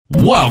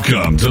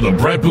Welcome to the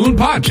Brett Boone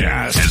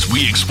Podcast, as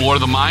we explore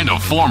the mind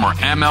of former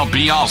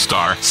MLB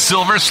All-Star,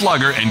 Silver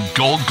Slugger, and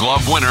Gold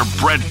Glove winner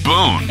Brett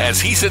Boone, as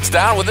he sits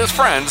down with his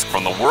friends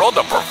from the world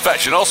of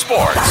professional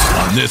sports.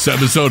 On this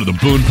episode of the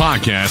Boone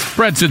Podcast,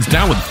 Brett sits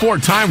down with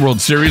four-time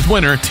World Series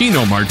winner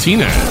Tino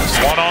Martinez.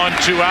 1 on,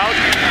 2 out.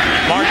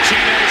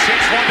 Martinez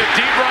hits one to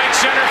deep right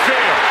center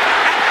field.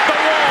 At the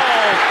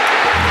wall.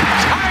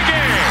 Tie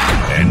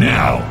game. And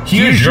now,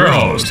 here's your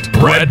host,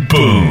 Brett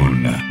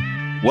Boone.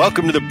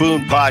 Welcome to the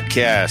Boone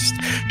Podcast.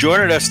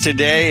 Joining us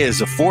today is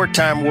a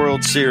four-time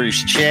World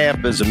Series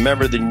champ, as a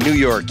member of the New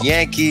York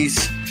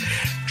Yankees,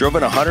 drove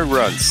in 100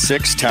 runs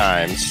 6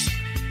 times.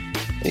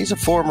 We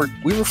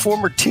were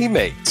former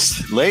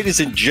teammates. Ladies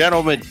and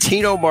gentlemen,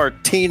 Tino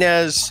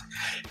Martinez.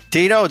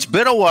 Tino, it's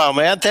been a while,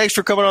 man. Thanks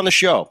for coming on the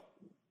show.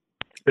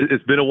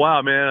 It's been a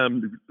while, man.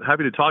 I'm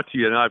happy to talk to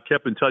you. And I've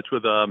kept in touch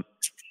with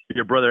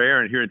your brother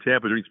Aaron here in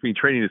Tampa during spring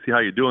training to see how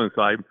you're doing.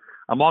 So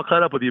I'm all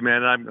caught up with you,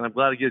 man, and I'm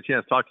glad to get a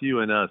chance to talk to you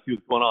and see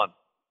what's going on.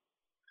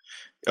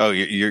 Oh,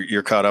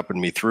 you're caught up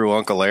in me through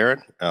Uncle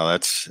Aaron? Oh,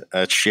 that's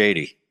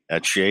shady.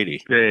 That's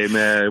shady. Hey,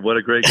 man, what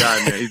a great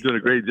guy, man. He's doing a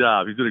great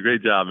job. He's doing a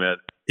great job, man.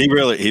 He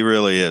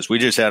really is. We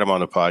just had him on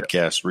the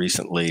podcast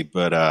recently,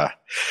 but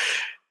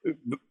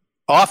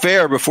off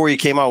air before you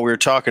came on, we were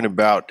talking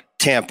about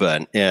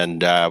Tampa,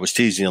 and I was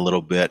teasing a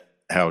little bit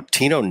how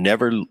Tino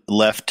never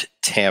left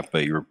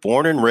Tampa. You were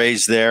born and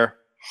raised there.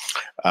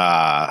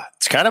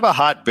 It's kind of a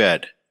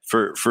hotbed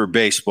for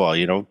baseball.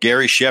 You know,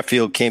 Gary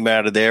Sheffield came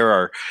out of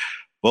there.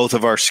 Both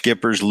of our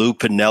skippers, Lou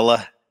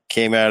Piniella,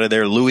 came out of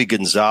there. Louis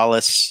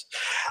Gonzalez.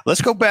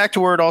 Let's go back to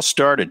where it all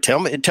started. Tell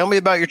me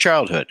about your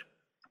childhood.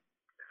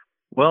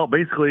 Well,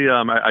 basically,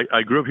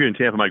 I grew up here in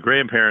Tampa. My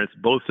grandparents,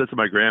 both sets of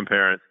my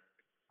grandparents,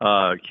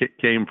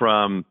 came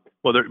from.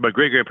 Well, my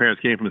great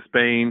grandparents came from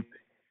Spain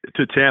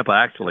to Tampa,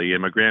 actually,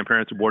 and my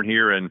grandparents were born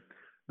here, and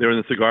they were in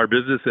the cigar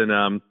business.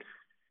 And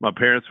my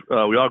parents,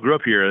 we all grew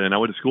up here, and I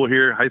went to school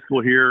here, high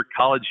school here,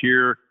 college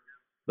here,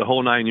 the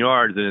whole 9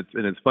 yards.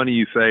 And it's funny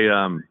you say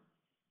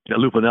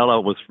Lou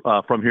Piniella was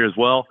from here as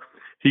well.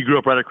 He grew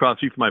up right across the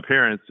street from my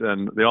parents,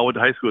 and they all went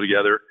to high school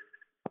together.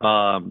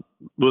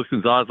 Louis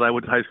Gonzalez and I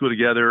went to high school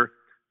together.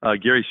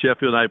 Gary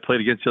Sheffield and I played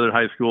against each other in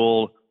high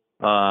school.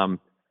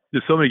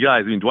 Just so many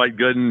guys. I mean, Dwight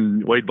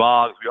Gooden, Wade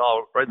Boggs, we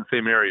all right in the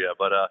same area.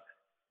 But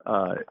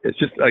it's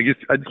just, I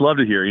just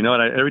loved it here, you know.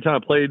 And every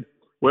time I played,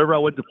 wherever I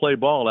went to play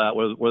ball at,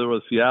 whether it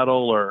was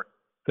Seattle or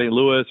St.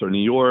 Louis or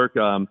New York,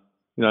 you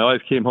know, I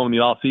always came home in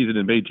the off season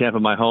and made Tampa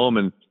my home,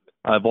 and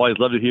I've always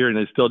loved it here, and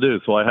I still do.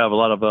 So I have a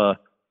lot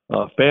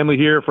of family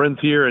here, friends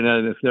here,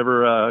 and it's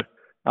never.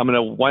 I'm going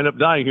to wind up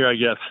dying here, I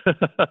guess.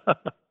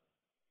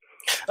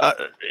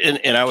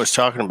 And I was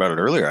talking about it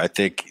earlier. I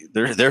think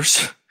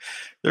there's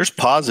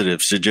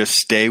positives to just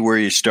stay where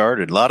you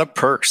started. A lot of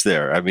perks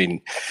there. I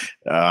mean,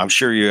 I'm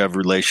sure you have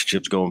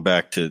relationships going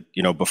back to,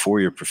 you know,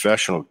 before your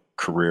professional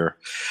career.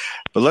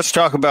 But let's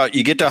talk about,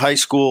 you get to high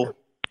school,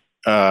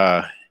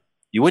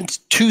 you win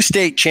 2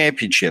 state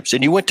championships,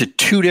 and you went to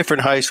 2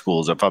 different high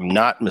schools, if I'm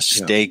not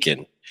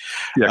mistaken.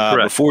 Yeah,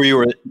 correct. Before you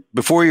were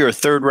a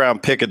 3rd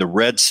round pick of the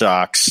Red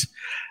Sox.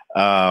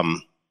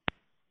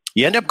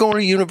 You end up going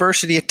to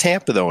University of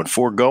Tampa, though, and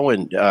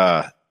foregoing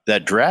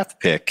that draft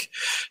pick.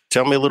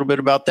 Tell me a little bit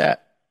about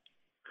that.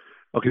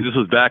 Okay, this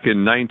was back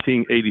in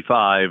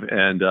 1985,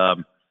 and I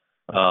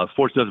was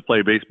fortunate to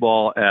play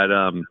baseball at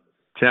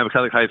Tampa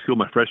Catholic High School.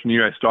 My freshman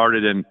year, I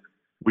started, and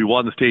we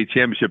won the state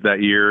championship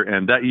that year.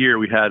 And that year,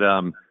 we had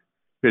 2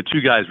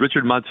 guys,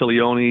 Richard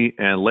Monteleone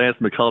and Lance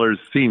McCullers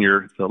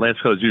Sr. So Lance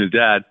McCullers Jr.'s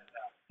dad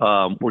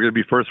were going to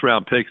be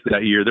first-round picks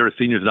that year. They were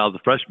seniors, and I was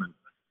a freshman.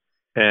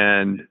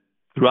 And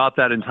throughout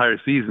that entire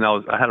season,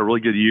 I had a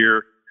really good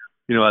year,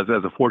 you know, as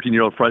a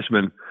 14-year-old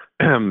freshman.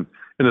 And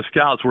the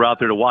scouts were out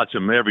there to watch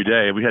them every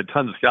day. We had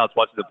tons of scouts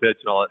watching the pitch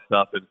and all that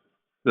stuff. And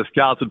the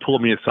scouts would pull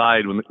me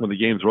aside when the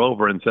games were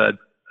over and said,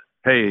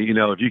 "Hey, you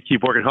know, if you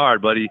keep working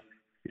hard, buddy,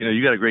 you know,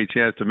 you got a great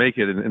chance to make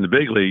it in the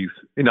big leagues."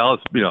 You know, I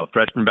was, you know,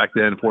 freshman back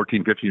then,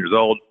 14, 15 years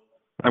old.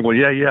 I'm going,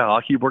 yeah,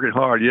 I'll keep working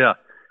hard, yeah.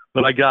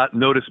 But I got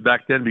noticed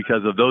back then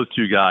because of those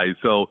 2 guys.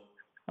 So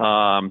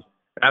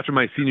after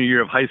my senior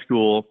year of high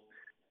school,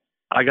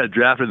 I got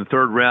drafted in the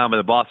 3rd round by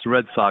the Boston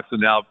Red Sox.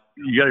 And now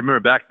you got to remember,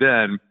 back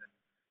then,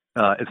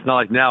 it's not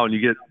like now when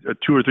you get a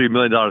 $2 or $3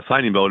 million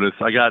signing bonus.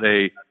 I got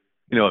a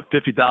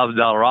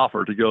 $50,000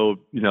 offer to go,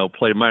 you know,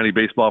 play minor league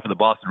baseball for the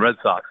Boston Red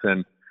Sox.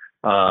 And,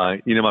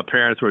 you know, my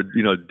parents were,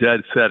 you know,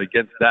 dead set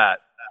against that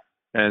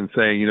and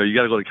saying, you know, you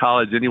got to go to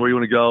college anywhere you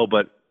want to go.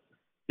 But,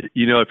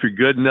 you know, if you're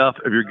good enough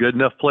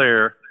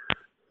player,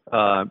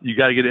 you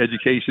got to get an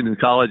education in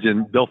college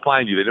and they'll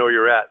find you. They know where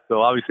you're at.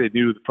 So obviously they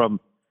knew from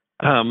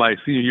my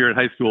senior year in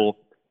high school,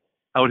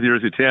 I went to the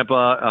University of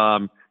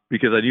Tampa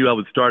because I knew I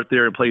would start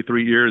there and play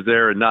 3 years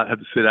there and not have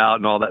to sit out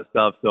and all that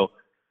stuff. So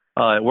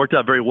it worked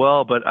out very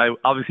well, but I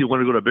obviously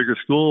wanted to go to a bigger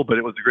school, but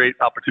it was a great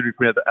opportunity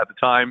for me at the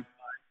time,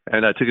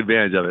 and I took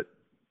advantage of it.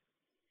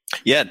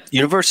 Yeah,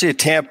 University of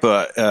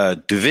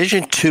Tampa,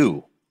 Division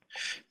II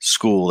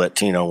school that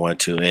Tino went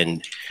to,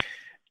 and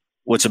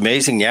what's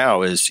amazing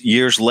now is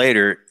years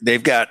later,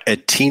 they've got a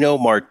Tino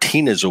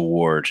Martinez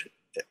Award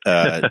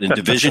in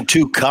Division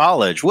II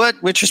college,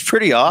 which is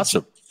pretty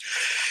awesome.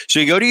 So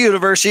you go to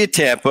University of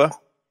Tampa,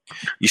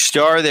 you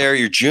star there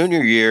your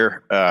junior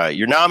year,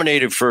 you're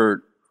nominated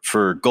for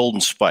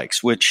Golden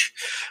Spikes, which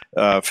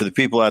for the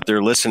people out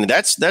there listening,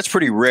 that's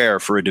pretty rare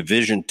for a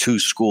Division II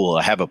school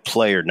to have a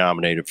player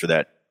nominated for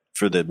that,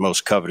 for the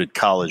most coveted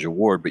college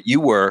award. But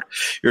your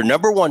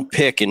number one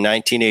pick in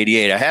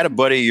 1988. I had a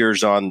buddy of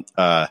yours on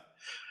the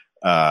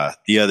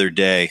other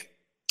day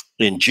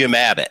in Jim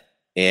Abbott.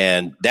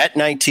 And that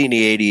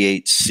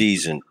 1988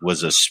 season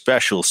was a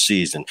special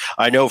season.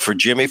 I know for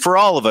Jimmy, for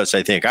all of us,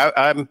 I think.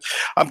 I'm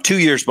 2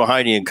 years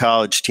behind you in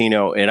college,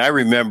 Tino, and I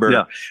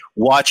remember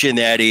watching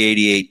that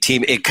 88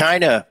 team. It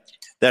kind of,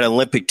 that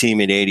Olympic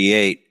team in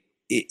 88,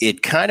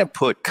 it kind of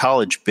put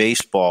college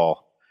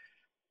baseball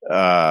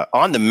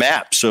on the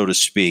map, so to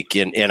speak.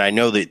 And I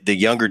know that the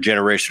younger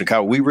generation of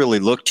college, we really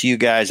looked to you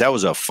guys. That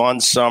was a fun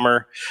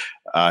summer.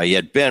 You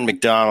had Ben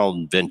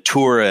McDonald,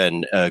 Ventura,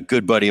 and a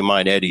good buddy of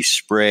mine, Eddie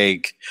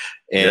Sprague,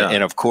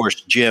 and of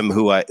course Jim,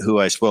 who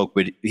I spoke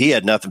with. He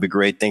had nothing but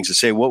great things to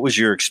say. What was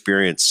your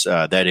experience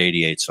that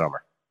 '88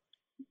 summer?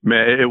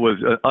 Man, it was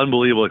an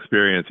unbelievable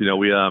experience. You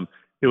know,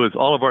 it was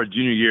all of our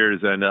junior years,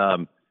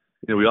 and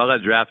we all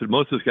got drafted.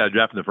 Most of us got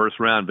drafted in the first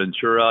round.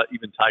 Ventura,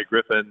 even Ty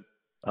Griffin,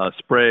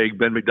 Sprague,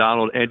 Ben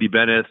McDonald, Andy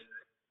Bennis.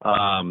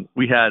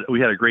 We had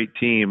a great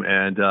team,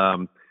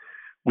 and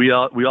we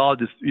all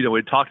just,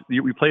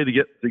 we played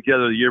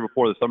together the year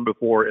before, the summer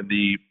before, in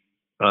the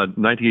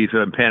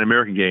 1987 Pan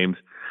American Games,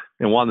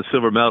 and won the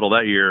silver medal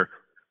that year.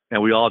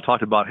 And we all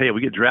talked about, hey,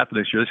 we get drafted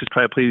next year, let's just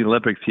try to play the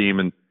Olympics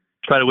team and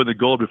try to win the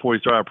gold before we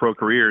start our pro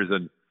careers.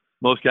 And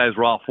most guys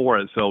were all for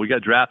it. So we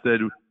got drafted,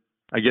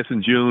 I guess,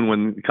 in June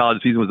when the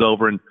college season was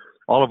over, and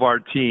all of our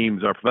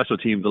teams, our professional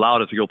teams,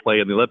 allowed us to go play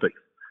in the Olympics.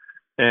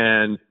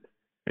 And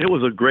it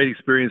was a great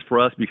experience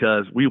for us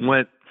because we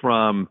went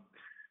from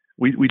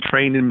we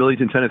trained in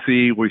Millington,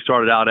 Tennessee, where we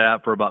started out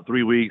at for about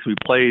 3 weeks. We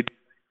played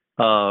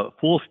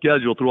full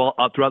schedule throughout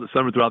the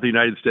summer throughout the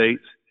United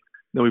States.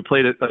 Then we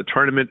played a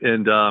tournament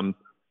in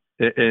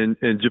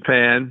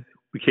Japan.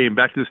 We came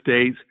back to the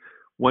States,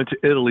 went to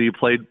Italy,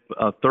 played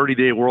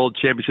 30-day World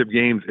Championship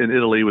games in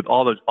Italy with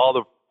all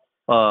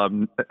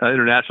the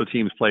international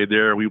teams played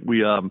there.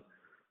 We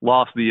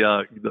lost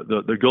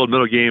the gold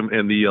medal game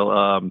in the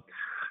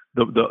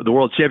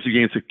World Championship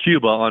games to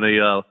Cuba on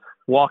a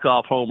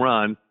walk-off home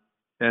run.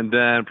 And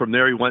then from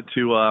there, we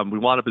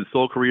wound up in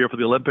Seoul, Korea for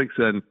the Olympics.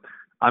 And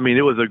I mean,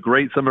 it was a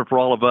great summer for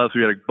all of us.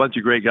 We had a bunch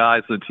of great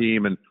guys on the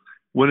team, and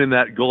winning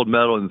that gold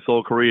medal in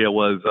Seoul, Korea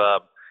was,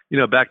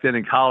 back then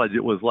in college,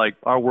 it was like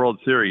our World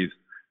Series.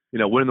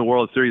 Winning the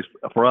World Series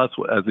for us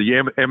as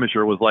the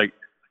amateur was like,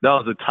 that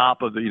was the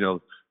top of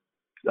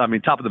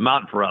top of the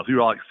mountain for us. We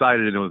were all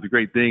excited, and it was a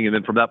great thing. And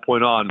then from that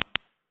point on,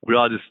 we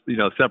all just,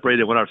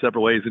 separated, went our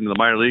separate ways into the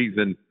minor leagues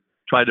and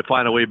tried to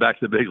find a way back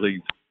to the big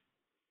leagues.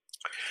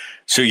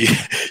 So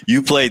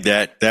you played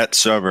that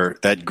summer,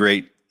 that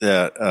great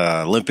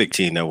Olympic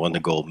team that won the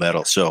gold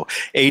medal. So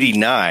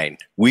 89,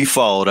 we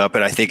followed up,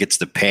 and I think it's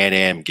the Pan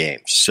Am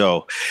Games.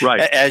 So right.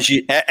 As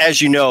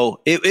you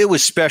know, it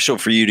was special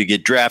for you to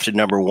get drafted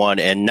number one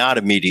and not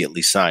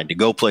immediately signed to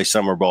go play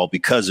summer ball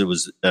because it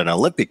was an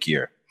Olympic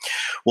year.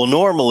 Well,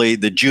 normally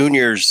the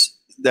juniors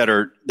that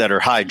are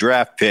high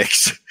draft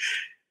picks,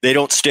 they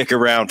don't stick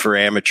around for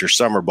amateur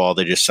summer ball.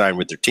 They just sign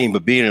with their team.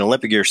 But being an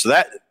Olympic year, so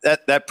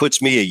that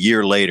puts me a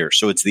year later.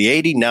 So it's the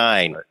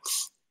 89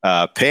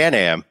 Pan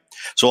Am.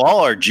 So all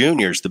our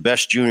juniors, the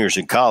best juniors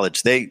in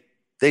college, they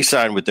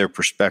sign with their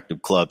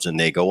prospective clubs and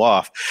they go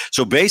off.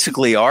 So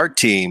basically our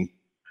team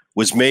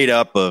was made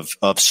up of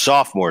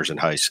sophomores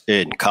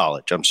in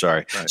college. I'm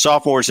sorry, right.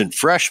 Sophomores and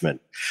freshmen.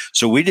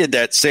 So we did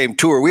that same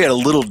tour. We had a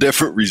little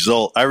different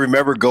result. I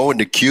remember going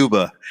to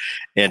Cuba,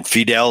 and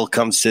Fidel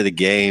comes to the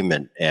game,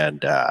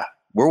 and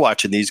we're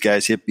watching these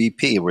guys hit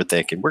BP, and we're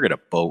thinking we're going to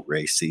boat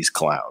race these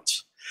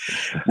clowns.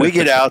 We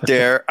get out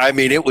there. I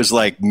mean, it was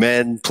like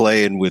men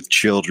playing with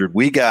children.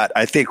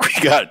 I think we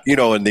got,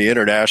 in the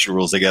international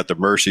rules, they got the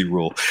mercy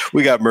rule.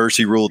 We got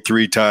mercy ruled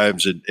 3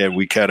 times, and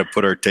we kind of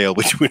put our tail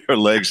between our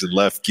legs and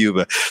left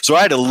Cuba. So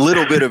I had a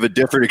little bit of a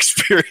different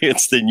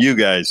experience than you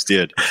guys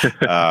did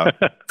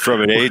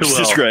from an age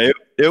describe.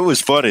 It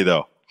was funny,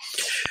 though.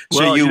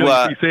 So you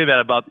say that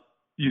about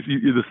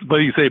the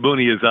funny you say, Boone,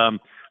 is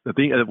the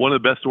thing. One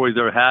of the best stories I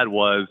ever had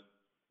was,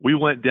 we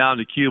went down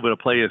to Cuba to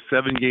play a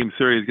 7-game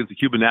series against the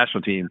Cuban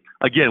national team.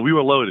 Again, we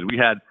were loaded. We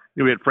had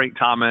Frank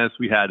Thomas.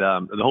 We had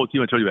the whole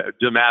team I told you about.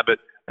 Jim Abbott,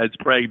 Ed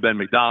Sprague, Ben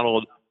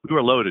McDonald. We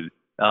were loaded.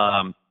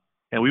 And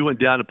we went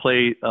down to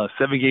play a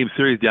 7-game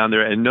series down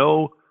there, and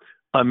no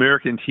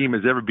American team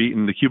has ever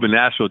beaten the Cuban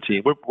national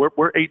team.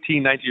 We're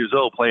 18, 19 years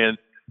old playing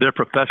their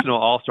professional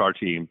all-star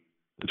team,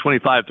 the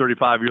 25,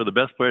 35-year-old, the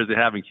best players they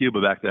have in Cuba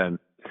back then.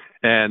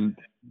 And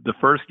the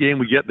first game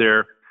we get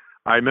there,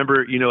 I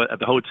remember, at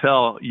the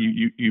hotel,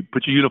 you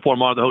put your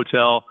uniform on at the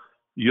hotel,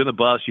 you're on the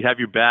bus, you have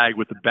your bag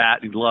with the bat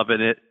and glove in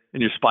it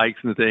and your spikes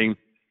and the thing.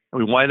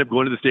 And we wind up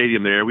going to the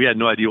stadium there. We had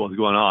no idea what was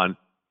going on.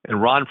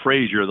 and Ron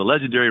Frazier, the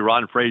legendary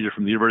Ron Frazier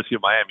from the University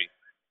of Miami,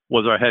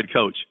 was our head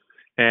coach.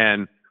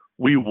 And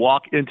we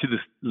walk into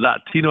this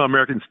Latino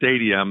American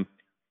Stadium,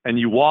 and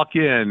you walk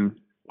in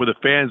where the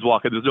fans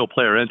walk in. There's no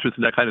player entrance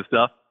and that kind of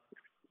stuff.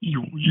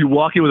 You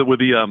walk in where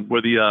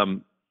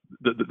the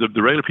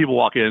regular people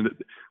walk in.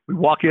 We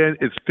walk in.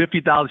 It's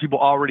 50,000 people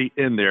already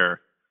in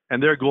there,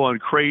 and they're going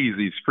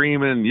crazy,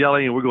 screaming,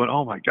 yelling, and we're going,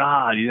 "Oh my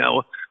God!"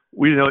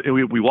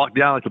 We walk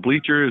down like the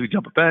bleachers, we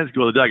jump a fence,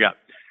 go to the dugout.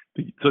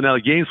 So now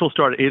the game's supposed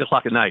to start at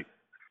 8:00 at night,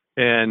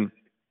 and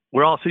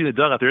we're all sitting in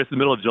the dugout there. It's the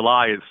middle of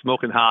July. It's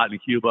smoking hot in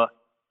Cuba,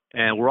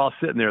 and we're all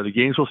sitting there. The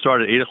game's supposed to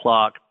start at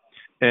 8:00,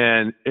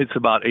 and it's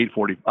about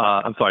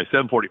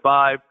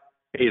 7:45,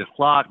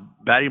 8:00.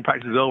 Batting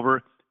practice is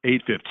over.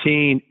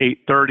 8:15,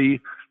 8:30.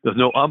 There's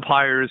no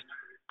umpires.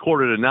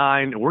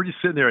 8:45, and we're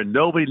just sitting there, and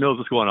nobody knows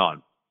what's going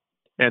on.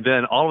 And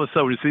then all of a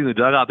sudden, we're sitting in the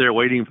dugout there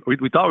waiting. We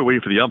thought we were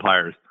waiting for the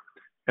umpires,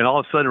 and all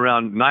of a sudden,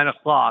 around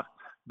 9:00.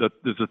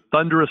 There's a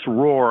thunderous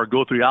roar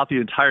go throughout the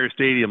entire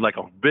stadium, like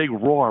a big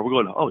roar. We're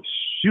going, "Oh,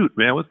 shoot,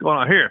 man, what's going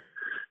on here?"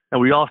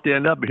 And we all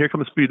stand up, and here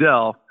comes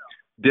Fidel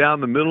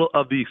down the middle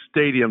of the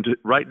stadium,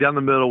 right down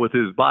the middle with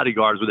his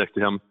bodyguards next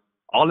to him,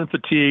 all in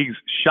fatigues,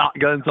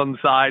 shotguns on the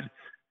side.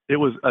 It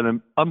was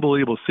an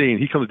unbelievable scene.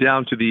 He comes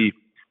down to the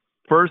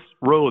first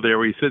row there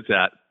where he sits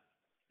at,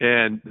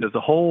 and there's a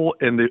hole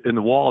in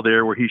the wall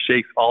there where he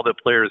shakes all the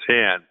players'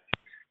 hands.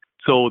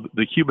 So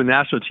the Cuban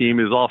national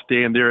team is all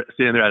standing there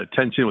at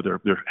attention with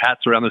their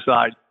hats around their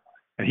side,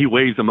 and he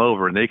waves them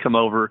over, and they come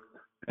over,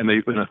 and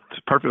they in a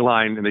perfect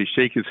line, and they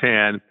shake his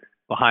hand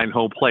behind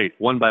home plate,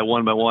 one by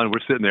one. We're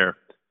sitting there,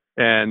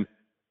 and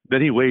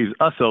then he waves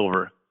us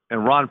over,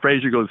 and Ron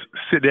Frazier goes,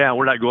 "Sit down,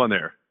 we're not going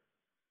there."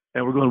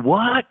 And we're going,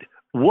 "What?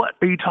 What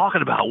are you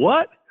talking about?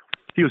 What?"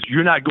 He goes,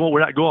 "You're not going, we're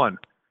not going."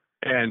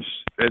 And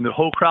the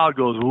whole crowd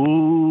goes,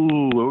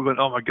 "Ooh!" We're going,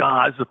 "Oh my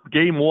God, this is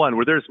game one.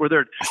 We're there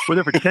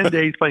for 10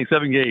 days playing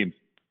 7 games."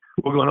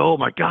 We're going, "Oh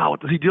my God,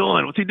 what is he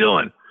doing? What's he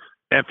doing?"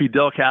 And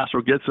Fidel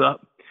Castro gets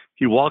up,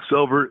 he walks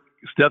over,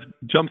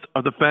 jumps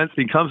on the fence,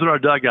 he comes in our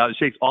dugout and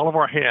shakes all of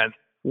our hands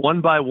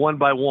one by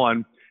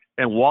one,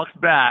 and walks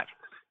back.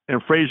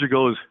 And Frazier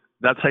goes,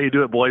 "That's how you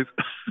do it, boys."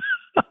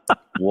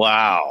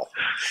 Wow!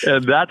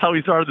 And that's how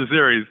we started the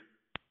series.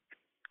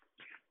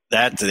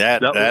 That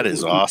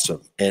is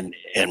awesome. And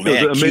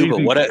man, Cuba,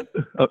 what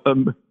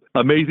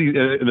amazing.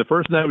 In the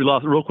first night we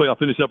lost. Real quick, I'll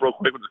finish up real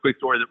quick with a quick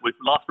story. We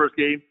lost first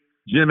game.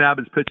 Jim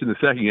Abbott's pitching the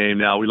second game.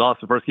 Now we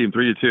lost the first game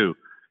 3-2,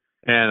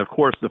 and of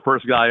course the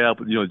first guy up.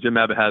 Jim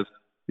Abbott has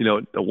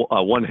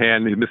one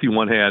hand. He's missing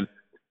one hand.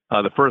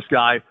 The first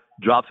guy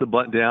drops a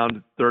bunt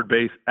down third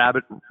base.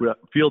 Abbott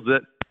fields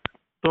it,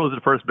 throws it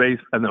to first base,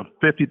 and then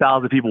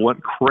 50,000 people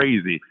went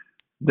crazy.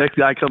 Next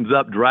guy comes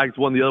up, drags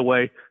one the other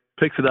way.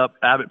 Picks it up.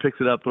 Abbott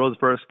picks it up, throws it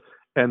first,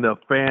 and the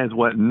fans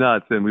went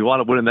nuts. And we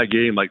wound up winning that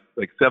game like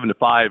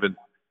 7-5. And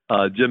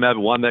Jim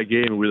Abbott won that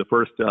game, and we were the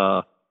first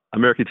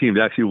American team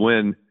to actually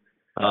win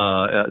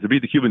to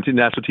beat the Cuban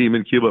national team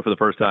in Cuba for the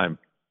first time.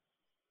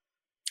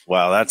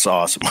 Wow, that's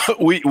awesome.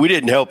 We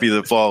didn't help you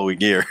the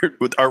following year.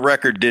 Our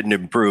record didn't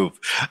improve.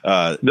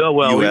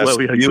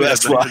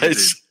 U.S.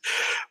 wise.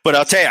 But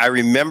I'll tell you, I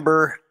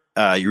remember.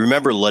 You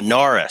remember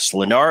Linares?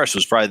 Linares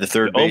was probably the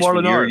third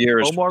baseman your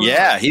year.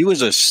 Yeah, he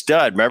was a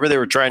stud. Remember they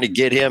were trying to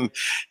get him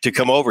to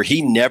come over.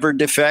 He never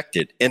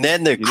defected. And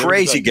then the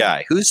crazy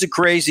guy. Who's the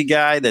crazy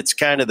guy that's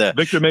kind of the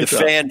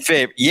fan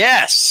favorite?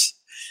 Yes.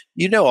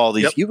 You know all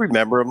these. Yep. You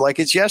remember him like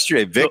it's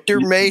yesterday. Victor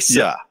Mesa.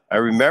 Yeah. I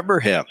remember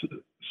him.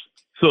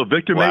 So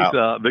Victor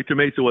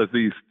Mesa was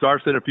the star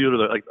center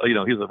fielder. He's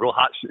a real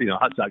hot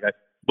shot guy.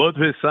 Both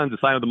of his sons are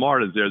signed with the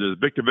Martins there. There's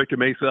Victor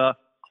Mesa.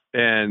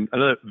 And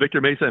another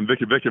Victor Mesa and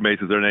Victor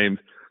Mesa is their names.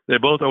 They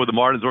both are with the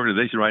Martins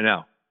organization right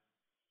now.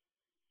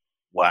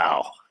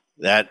 Wow,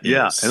 and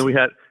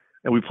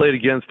we played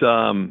against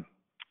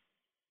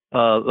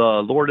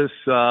Lourdes.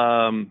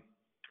 The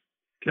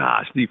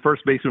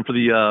first baseman for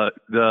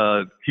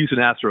the Houston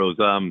Astros.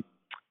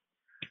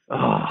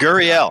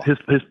 Gurriel.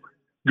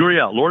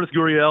 Lourdes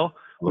Gurriel.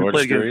 We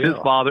played against his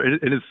father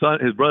and his son.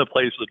 His brother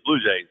plays for the Blue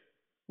Jays.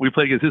 We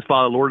played against his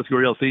father, Lourdes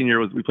Gurriel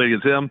Sr. We played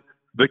against him.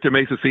 Victor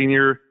Mesa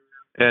Sr.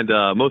 And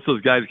most of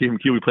those guys came from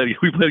Cuba.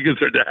 We played against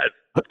their dad.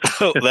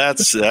 Oh,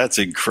 that's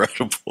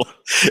incredible.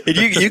 And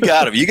you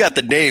got them. You got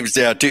the names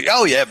down too.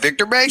 Oh yeah,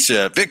 Victor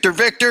Mesa, Victor, and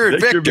Victor.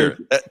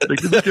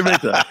 Victor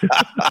Mesa.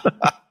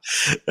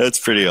 That's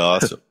pretty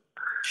awesome.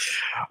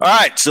 All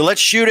right, so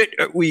let's shoot it.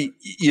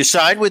 You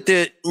signed with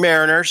the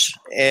Mariners,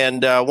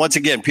 and once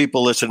again,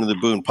 people listen to the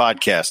Boone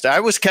podcast.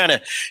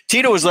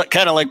 Tino was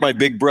kind of like my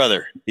big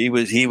brother. He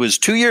was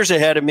 2 years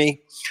ahead of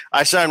me.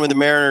 I signed with the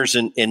Mariners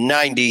in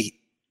 90.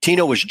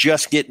 Tino was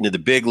just getting to the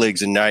big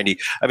leagues in 90.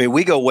 I mean,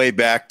 we go way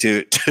back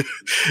to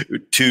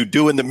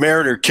doing the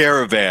Mariner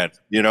Caravan,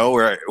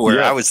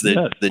 where I was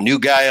the new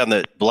guy on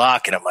the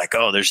block, and I'm like,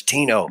 oh, there's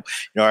Tino.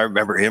 I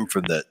remember him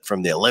from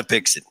the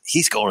Olympics, and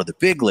he's going to the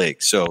big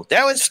leagues. So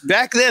that was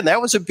back then. That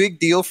was a big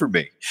deal for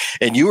me.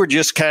 And you were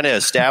just kind of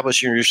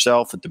establishing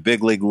yourself at the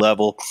big league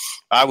level.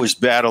 I was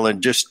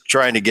battling, just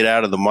trying to get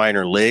out of the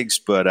minor leagues.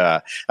 But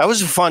that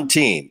was a fun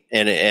team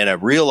and a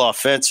real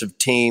offensive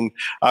team.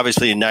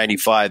 Obviously, in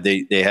 '95,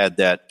 they had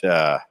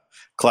that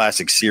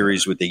classic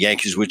series with the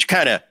Yankees, which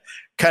kind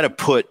of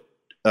put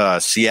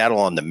Seattle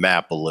on the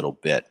map a little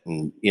bit,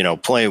 and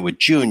playing with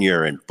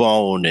Junior and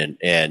Boone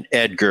and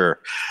Edgar.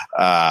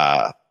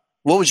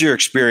 What was your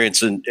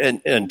experience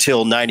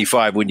until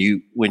 '95 when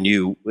you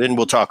and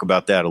we'll talk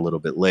about that a little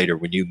bit later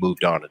when you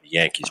moved on to the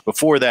Yankees?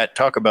 Before that,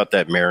 talk about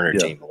that Mariner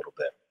team a little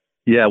bit.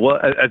 Yeah, well,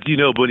 as you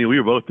know, Boone, we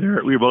were both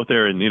there. We were both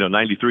there in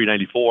 '93,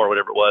 '94,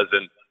 whatever it was,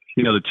 and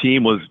the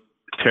team was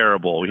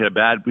terrible. We had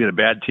a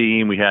bad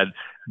team. We had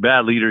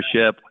bad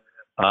leadership.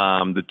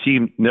 The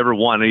team never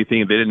won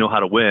anything. They didn't know how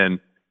to win.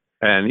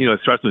 And, it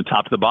starts from the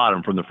top to the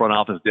bottom, from the front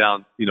office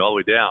down, all the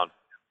way down.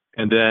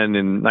 And then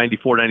in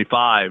 '94,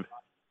 '95,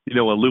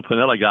 when Lou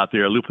Piniella got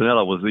there, Lou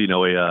Piniella was,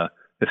 a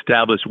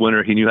established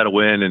winner. He knew how to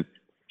win, and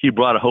he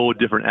brought a whole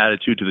different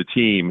attitude to the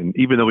team. And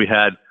even though we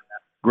had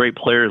great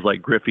players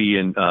like Griffey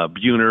and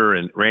Buhner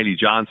and Randy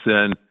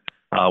Johnson,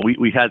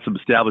 we had some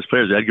established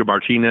players, Edgar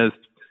Martinez.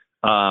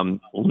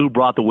 Lou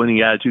brought the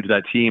winning attitude to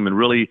that team and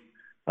really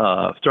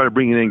started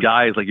bringing in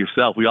guys like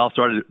yourself. We all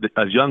started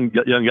as young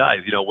guys,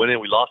 winning.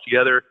 We lost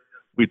together.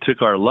 We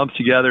took our lumps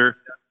together,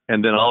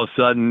 and then all of a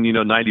sudden,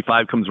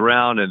 '95 comes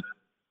around, and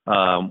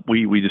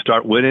we just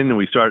start winning, and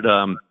we start,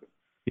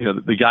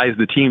 the guys,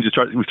 the team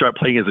we start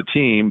playing as a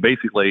team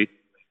basically,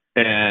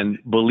 and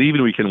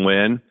believing we can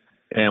win.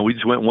 And we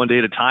just went one day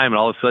at a time, and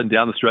all of a sudden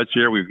down the stretch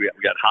here, we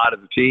got hot as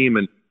a team,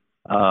 and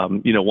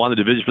won the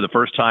division for the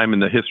first time in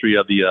the history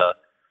of the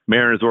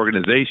Mariners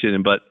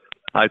organization. But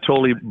I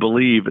totally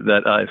believe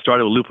that it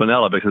started with Lou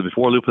Piniella, because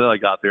before Lou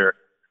Piniella got there,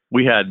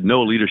 we had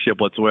no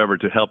leadership whatsoever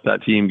to help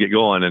that team get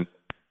going.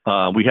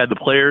 And we had the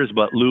players,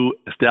 but Lou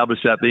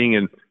established that thing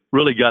and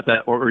really got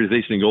that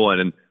organization going.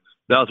 And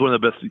that was one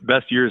of the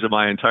best years of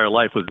my entire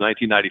life, was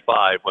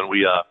 1995, when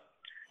we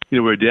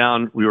were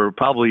down. We were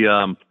probably,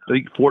 I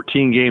think,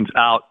 14 games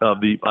out of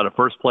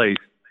first place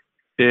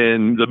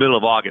in the middle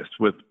of August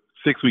with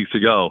 6 weeks to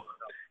go,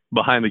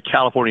 behind the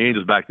California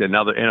Angels back then.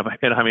 Now the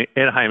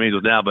Anaheim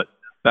Angels now, but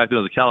back then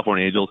it was the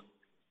California Angels.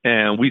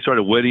 And we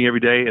started winning every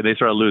day, and they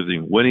started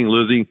losing, winning,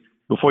 losing.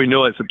 Before you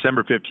know it,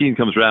 September 15th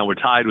comes around. We're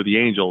tied with the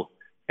Angels,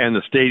 and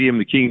the stadium,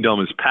 the Kingdome,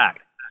 is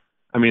packed.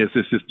 I mean,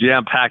 it's just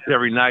jam-packed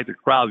every night. The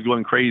crowd's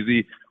going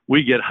crazy.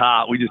 We get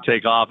hot. We just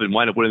take off and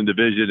wind up winning the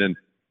division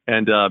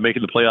and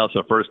making the playoffs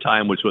the first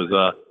time, which was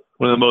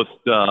one of the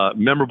most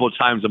memorable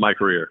times of my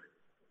career.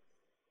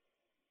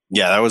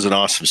 Yeah, that was an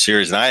awesome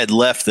series. And I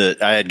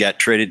had got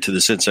traded to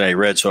the Cincinnati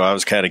Reds, so I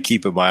was kind of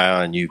keeping my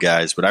eye on you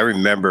guys. But I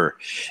remember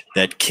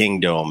that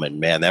Kingdome, and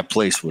man, that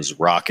place was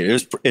rocking.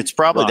 It's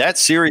probably that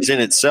series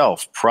in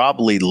itself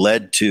probably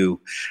led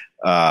to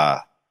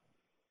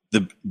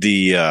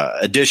the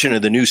addition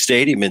of the new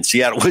stadium in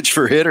Seattle, which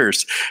for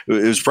hitters, it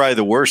was probably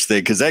the worst thing,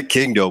 because that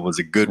Kingdome was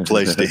a good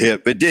place to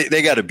hit. But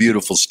they got a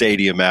beautiful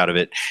stadium out of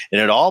it, and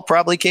it all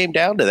probably came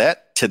down to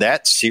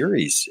that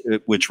series,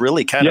 which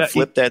really kind of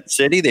flipped that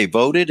city. They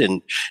voted,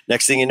 and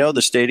next thing you know,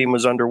 the stadium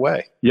was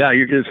underway. Yeah,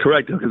 it's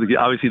correct, because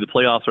obviously the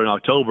playoffs are in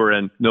October,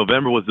 and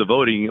November was the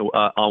voting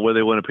on whether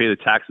they want to pay the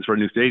taxes for a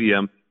new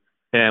stadium.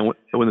 And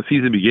when the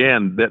season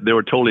began, they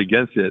were totally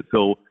against it.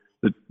 So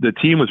the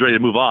team was ready to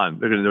move on.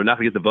 They're not going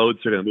to get the votes.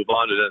 They're going to move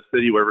on to that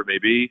city, wherever it may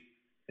be.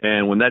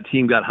 And when that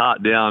team got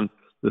hot down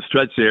the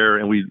stretch there,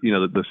 and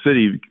the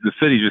city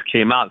just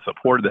came out and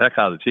supported the heck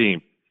out of the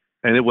team,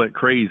 and it went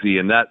crazy.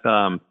 And that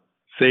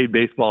saved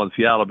baseball in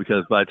Seattle,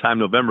 because by the time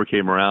November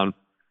came around,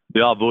 they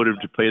all voted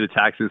to pay the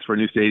taxes for a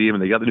new stadium,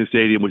 and they got the new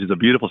stadium, which is a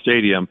beautiful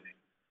stadium.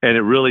 And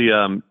it really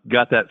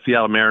got that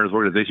Seattle Mariners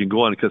organization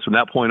going, because from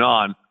that point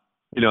on,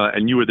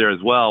 and you were there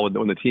as well,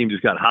 when the team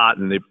just got hot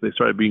and they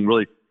started being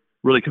really,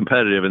 really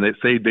competitive, and they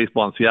saved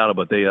baseball in Seattle.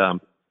 But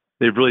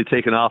they've really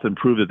taken off and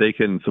proved that they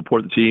can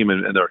support the team,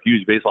 and they're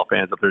huge baseball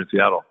fans up there in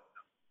Seattle.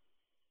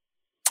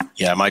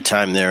 Yeah, my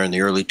time there in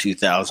the early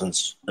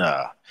 2000s,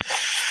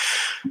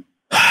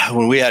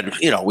 when we had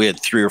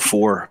 3 or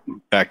 4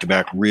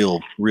 back-to-back real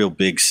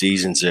big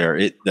seasons there,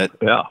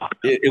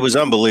 it was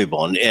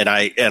unbelievable. And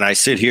I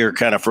sit here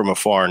kind of from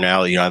afar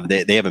now.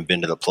 They haven't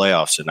been to the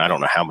playoffs in I don't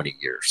know how many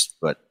years,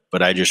 but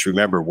I just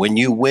remember, when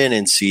you win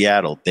in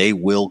Seattle, they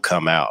will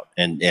come out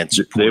and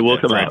support. They will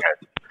come out.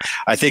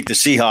 I think the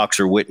Seahawks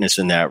are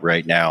witnessing that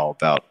right now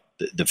about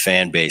the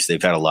fan base.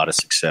 They've had a lot of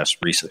success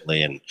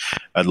recently, and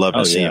I'd love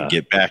to see them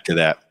get back to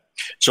that.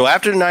 So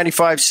after the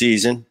 '95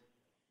 season,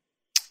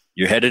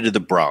 you're headed to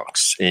the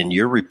Bronx, and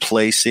you're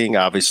replacing,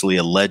 obviously,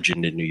 a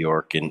legend in New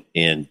York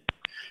in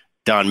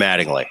Don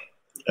Mattingly.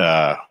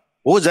 What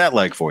was that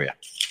like for you?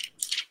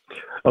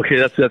 Okay,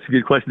 that's a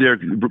good question there,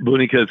 Boone,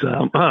 because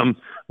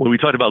when we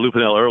talked about Lou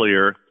Piniella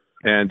earlier,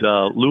 and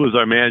Lou was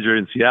our manager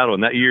in Seattle,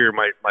 and that year,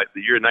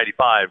 the year of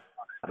 '95,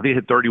 I think he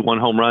hit 31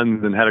 home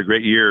runs and had a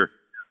great year.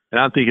 And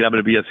I'm thinking I'm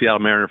going to be a Seattle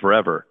Mariner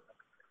forever.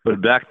 But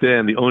back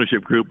then, the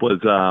ownership group was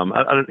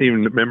I don't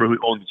even remember who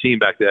owned the team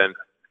back then.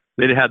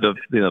 They didn't have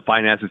the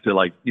finances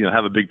to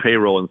have a big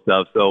payroll and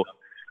stuff. So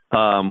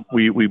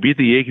We beat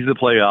the Yankees in the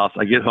playoffs.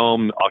 I get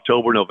home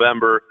October,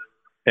 November,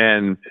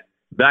 and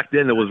back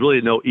then there was really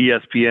no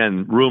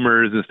ESPN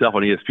rumors and stuff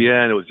on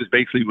ESPN. It was just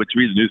basically what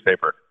you read in the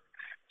newspaper.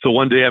 So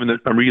one day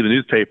I'm reading the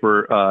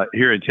newspaper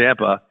here in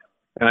Tampa,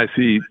 and I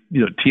see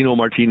Tino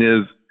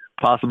Martinez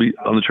possibly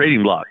on the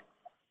trading block.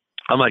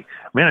 I'm like,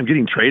 man, I'm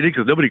getting traded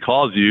because nobody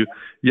calls you.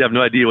 You have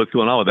no idea what's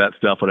going on with that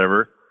stuff,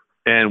 whatever.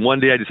 And one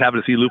day I just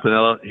happened to see Lou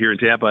Piniella here in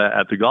Tampa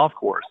at the golf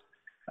course.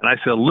 And I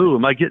said, Lou,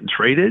 am I getting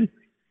traded?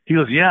 He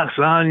goes, yeah,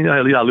 son.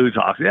 Lou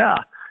talks. Yeah.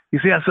 He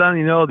said, yeah, son,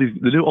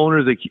 the new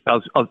owners,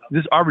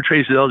 this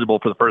arbitration eligible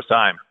for the first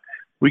time.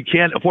 We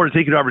can't afford to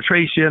take it to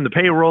arbitration. The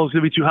payroll is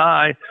going to be too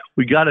high.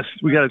 We got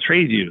to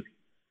trade you.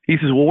 He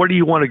says, well, where do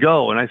you want to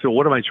go? And I said,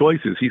 what are my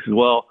choices? He says,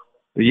 well,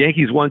 the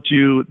Yankees want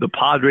you, the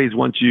Padres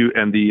want you,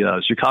 and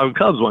the Chicago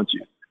Cubs want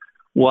you.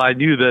 Well, I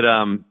knew that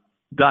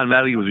Don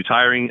Mattingly was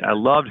retiring. I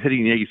loved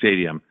hitting Yankee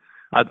Stadium.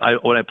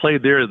 When I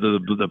played there,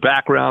 the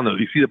background,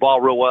 you see the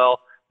ball real well.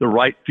 The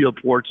right field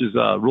porch is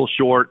real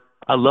short.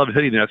 I loved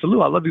hitting there. I said,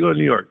 Lou, I'd love to go to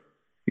New York.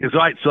 He goes, all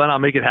right, son, I'll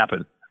make it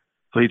happen.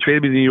 So he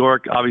traded me to New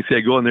York. Obviously, I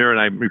go in there, and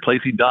I'm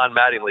replacing Don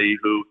Mattingly,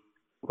 who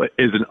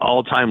is an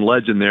all-time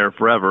legend there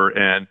forever.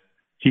 And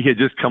he had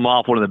just come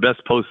off one of the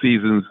best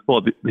postseasons.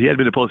 Well, he hadn't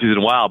been in postseason in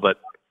a while, but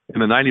in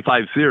the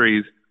 95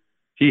 series,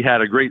 he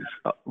had a great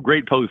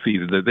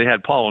postseason. They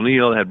had Paul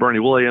O'Neill, they had Bernie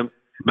Williams.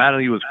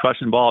 Mattingly was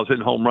crushing balls,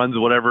 hitting home runs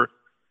or whatever,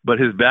 but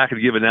his back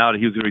had given out, and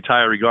he was going to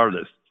retire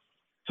regardless.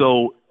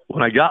 So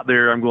when I got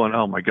there, I'm going,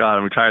 oh, my God,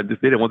 I'm retired. They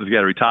didn't want this guy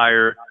to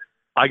retire.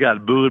 I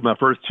got booed my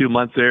first 2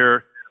 months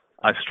there.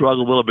 I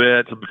struggled a little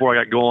bit before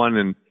I got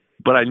going,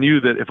 but I knew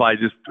that if I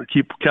just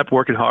kept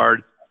working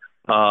hard,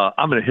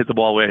 I'm going to hit the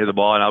ball the way I hit the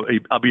ball,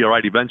 and I'll be all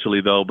right eventually,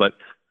 though. But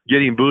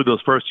getting booed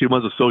those first 2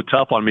 months was so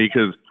tough on me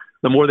because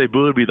the more they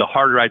booed me, the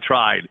harder I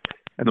tried.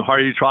 And the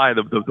harder you try,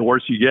 the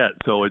worse you get.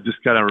 So it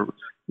just kind of,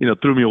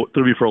 threw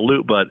me for a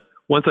loop. But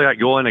once I got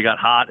going, I got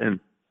hot, and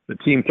the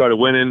team started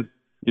winning.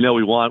 We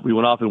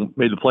went off and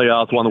made the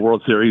playoffs, won the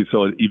World Series.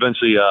 So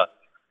eventually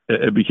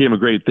it became a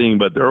great thing.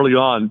 But early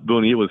on,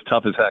 Boone, it was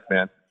tough as heck,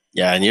 man.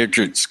 Yeah, and you're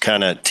just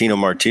kind of Tino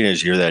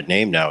Martinez. You're that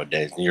name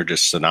nowadays, and you're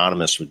just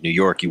synonymous with New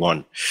York. You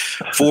won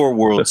 4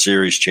 World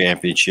Series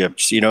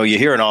championships. You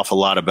hear an awful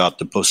lot about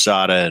the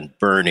Posada and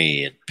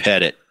Bernie and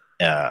Pettit,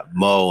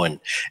 Mo, and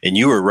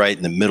you were right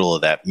in the middle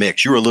of that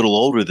mix. You were a little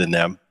older than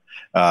them,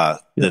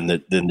 than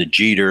the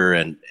Jeter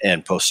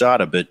and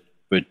Posada, but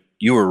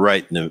you were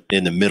right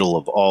in the middle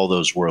of all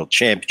those world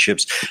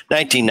championships.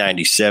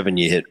 1997,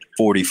 you hit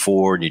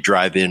 44 and you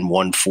drive in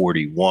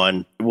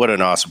 141. What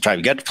an awesome time!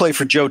 You got to play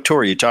for Joe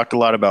Torre. You talked a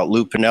lot about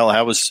Lou Piniella.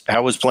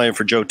 How was playing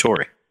for Joe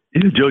Torre?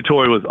 Joe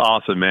Torre was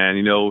awesome,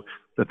 man.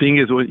 The thing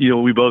is,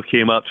 we both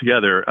came up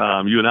together,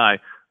 you and I,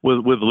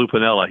 with Lou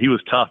Piniella. He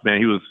was tough, man.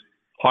 He was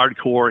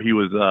hardcore. He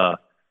was,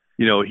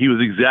 he was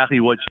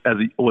exactly what as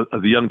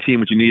a young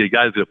team what you needed.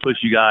 Guys that push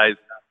you guys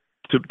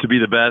to be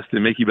the best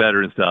and make you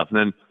better and stuff. And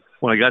then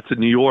when I got to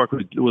New York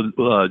with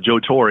Joe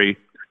Torre,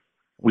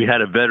 we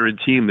had a veteran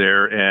team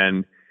there,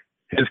 and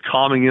his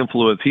calming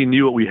influence, he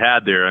knew what we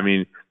had there. I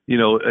mean, he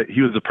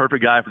was the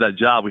perfect guy for that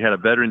job. We had a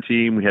veteran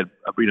team. We had,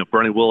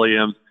 Bernie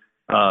Williams,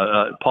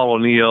 Paul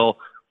O'Neill,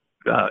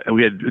 and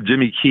we had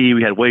Jimmy Key.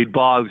 We had Wade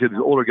Boggs. We had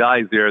these older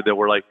guys there that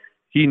were like,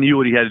 he knew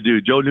what he had to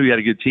do. Joe knew he had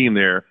a good team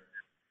there.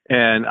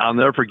 And I'll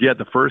never forget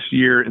the first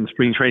year in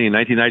spring training in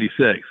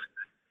 1996,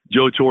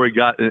 Joe Torre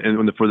got, and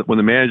when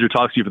the manager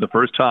talks to you for the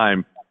first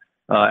time,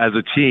 as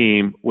a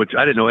team, which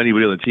I didn't know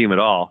anybody on the team at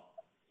all.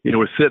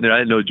 We're sitting there. I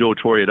didn't know Joe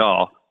Torre at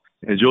all.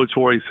 And Joe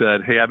Torre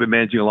said, hey, I've been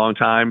managing a long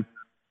time.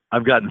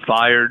 I've gotten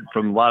fired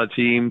from a lot of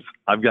teams.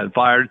 I've gotten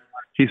fired.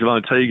 He said, I'm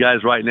going to tell you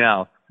guys right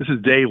now, this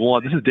is day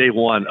one. This is day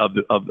one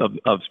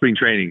of spring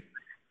training.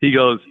 He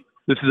goes,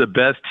 this is the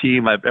best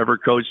team I've ever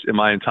coached in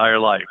my entire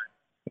life.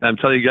 And I'm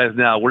telling you guys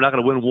now, we're not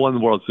going to win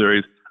 1 World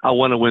Series. I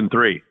want to win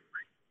 3.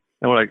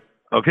 And we're like,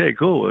 okay,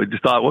 cool. I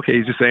just thought, okay,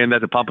 he's just saying that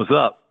to pump us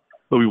up.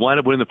 But we wind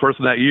up winning the first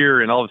one that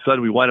year, and all of a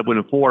sudden we wind up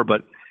winning 4.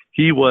 But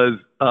he was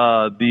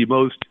the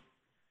most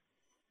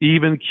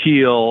even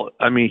keel.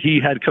 I mean,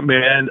 he had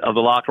command of the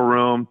locker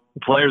room.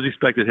 The players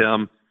respected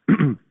him.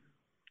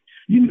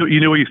 You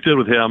knew where you stood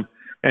with him,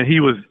 and he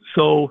was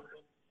so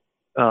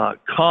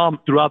calm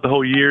throughout the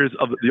whole years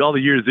of all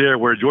the years there,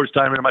 where George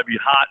Steinbrenner might be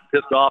hot,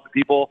 pissed off at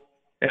people,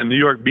 and New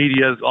York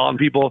media is on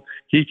people.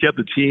 He kept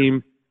the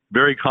team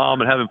very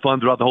calm and having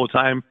fun throughout the whole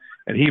time,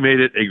 and he made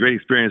it a great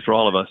experience for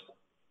all of us.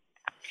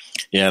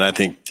 Yeah, and I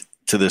think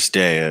to this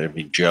day, I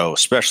mean, Joe,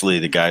 especially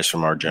the guys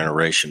from our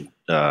generation,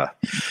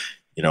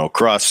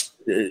 across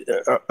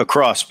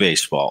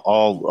baseball,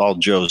 all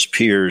Joe's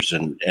peers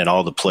and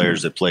all the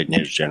players that played in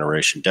his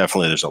generation,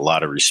 definitely there's a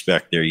lot of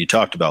respect there. You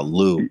talked about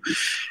Lou,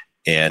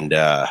 and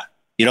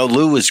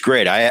Lou was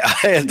great. I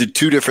had the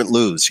 2 different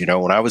Lou's.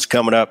 When I was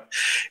coming up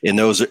in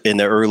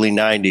the early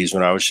 90s,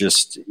 when I was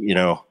just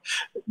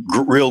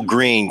real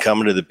green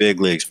coming to the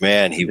big leagues,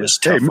 man, he was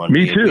tough on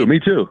me. Me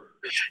too.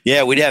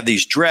 Yeah, we'd have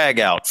these drag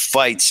out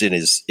fights in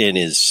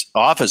his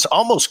office,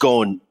 almost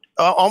going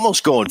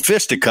almost going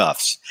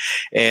fisticuffs.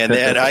 And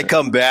then I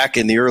come back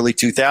in the early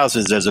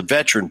 2000s as a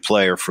veteran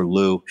player for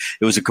Lou.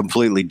 It was a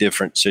completely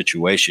different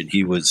situation.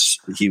 He was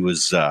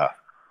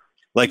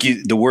the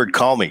word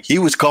calming. He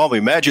was calming.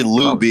 Imagine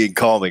Lou being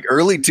calming.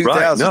 Early 2000s,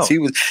 right, no.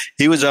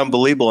 he was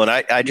unbelievable. And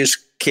I just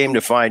came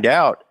to find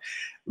out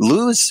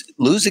Lou's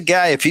a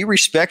guy, if he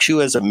respects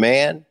you as a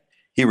man,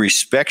 he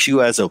respects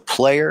you as a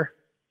player,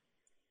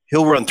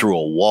 he'll run through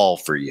a wall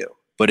for you.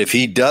 But if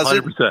he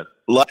doesn't, 100%.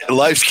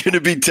 Life's going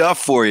to be tough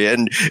for you.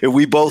 And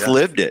we both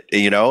lived it,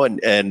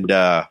 and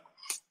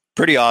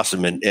pretty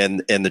awesome.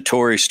 And the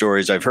Torrey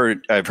stories I've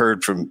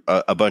heard from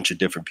a bunch of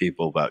different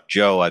people about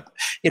Joe.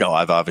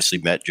 I've obviously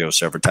met Joe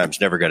several times,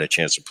 never got a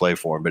chance to play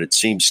for him, but it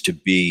seems to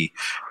be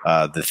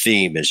the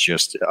theme is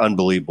just an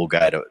unbelievable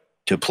guy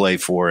to play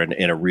for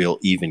and a real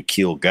even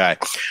keel guy.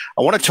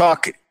 I want to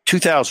talk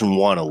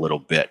 2001 a little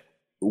bit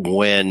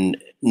when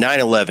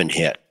 9/11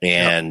 hit.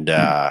 And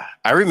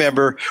I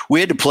remember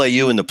we had to play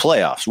you in the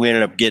playoffs. We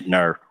ended up getting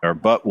our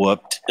butt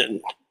whooped. And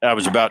I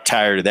was about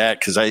tired of that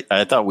because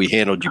I thought we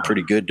handled you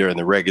pretty good during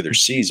the regular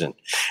season.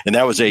 And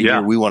that was a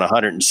year we won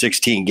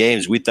 116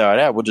 games. We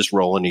thought, we'll just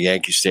roll into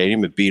Yankee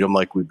Stadium and beat them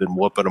like we've been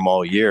whooping them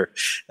all year.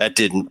 That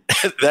didn't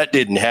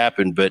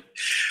happen. But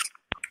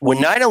when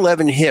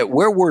 9/11 hit,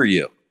 where were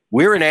you?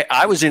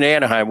 I was in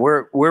Anaheim.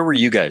 Where were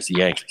you guys, the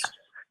Yankees?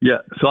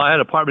 Yeah, so I had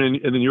an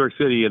apartment in New York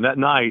City, and that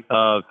night,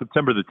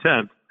 September the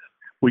 10th,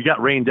 we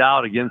got rained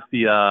out against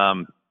the, I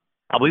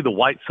believe the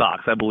White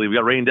Sox. We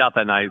got rained out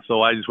that night,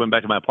 so I just went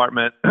back to my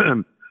apartment,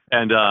 and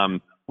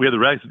we had the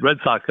Red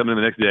Sox coming in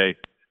the next day.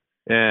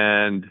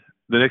 And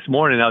the next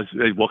morning, I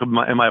woke up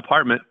in my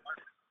apartment,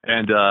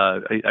 and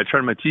I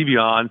turned my TV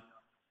on,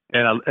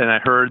 and I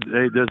heard,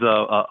 hey, there's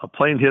a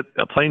plane hit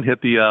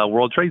the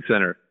World Trade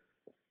Center.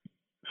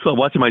 So I'm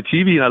watching my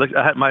TV, and I was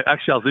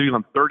living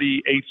on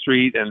 38th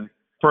Street and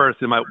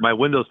First, and my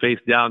windows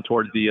faced down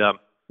towards the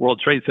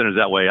World Trade Centers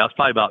that way. I was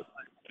probably about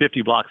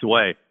 50 blocks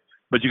away,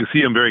 but you could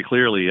see them very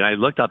clearly. And I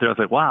looked out there, I was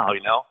like, wow,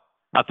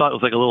 I thought it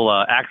was like a little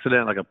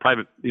accident, like a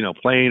private,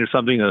 plane or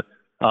something, a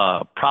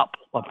prop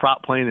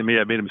plane that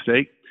made a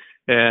mistake.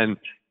 And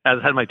as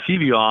I had my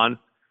TV on,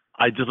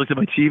 I just looked at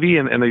my TV,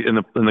 and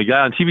the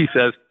guy on TV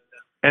says,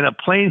 and a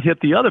plane hit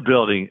the other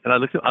building. And I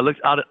looked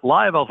out at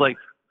live. I was like,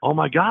 oh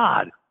my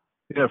God.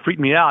 It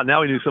freaked me out. Now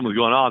we knew something was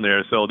going on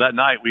there. So that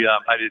night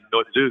I didn't know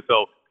what to do.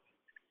 So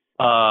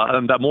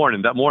that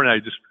morning I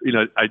just,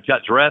 I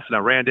got dressed and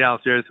I ran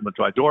downstairs to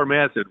my doorman.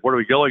 I said, where do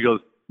we go? He goes,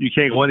 you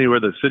can't go anywhere.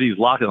 The city's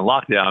locked in a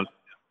lockdown.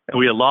 And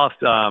we had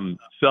lost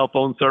cell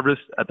phone service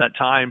at that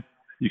time.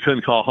 You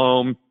couldn't call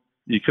home.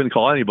 You couldn't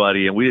call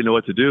anybody, and we didn't know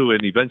what to do.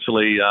 And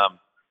eventually,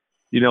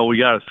 we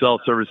got our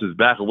cell services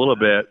back a little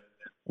bit.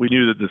 We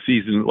knew that the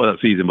season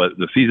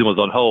was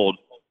on hold,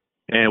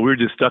 and we were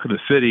just stuck in the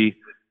city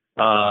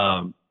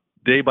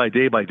day by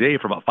day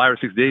for about 5 or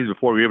 6 days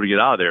before we were able to get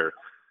out of there.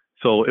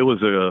 So it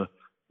was a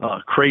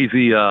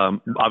crazy,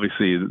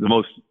 obviously the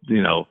most,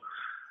 in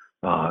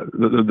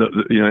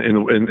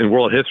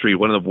world history,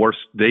 one of the worst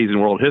days in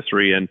world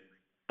history. And,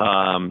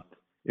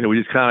 we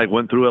just kind of like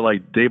went through it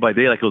like day by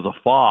day, like it was a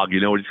fog, we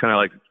just kind of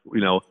like,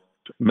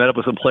 met up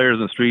with some players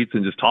in the streets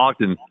and just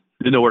talked and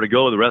didn't know where to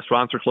go. The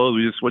restaurants were closed.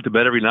 We just went to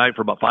bed every night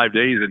for about 5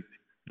 days and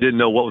didn't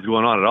know what was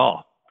going on at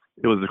all.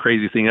 It was the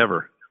craziest thing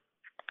ever.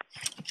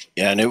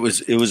 Yeah, and it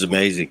was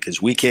amazing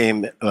because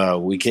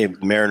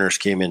Mariners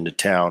came into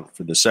town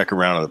for the second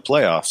round of the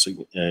playoffs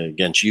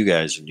against you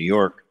guys in New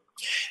York,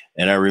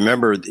 and I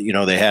remember they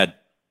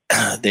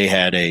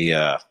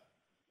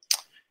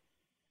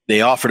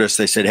offered us.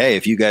 They said, "Hey,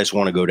 if you guys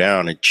want to go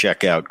down and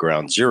check out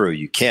Ground Zero,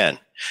 you can."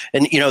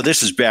 And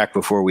this is back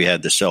before we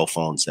had the cell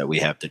phones that we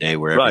have today,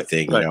 where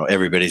everything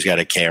everybody's got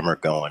a camera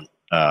going.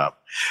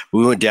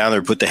 We went down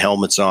there, put the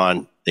helmets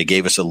on. They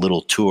gave us a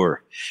little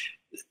tour.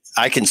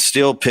 I can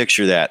still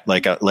picture that,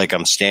 like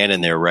I'm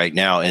standing there right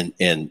now, and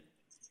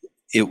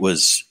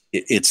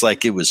it's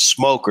like it was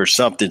smoke or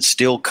something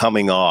still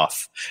coming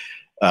off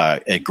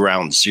at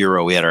Ground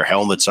Zero. We had our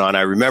helmets on.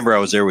 I remember I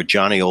was there with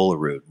Johnny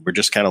Olerud. We're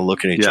just kind of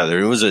looking at each other.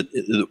 It was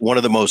one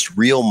of the most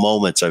real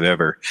moments I've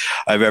ever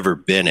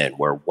been in.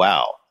 Where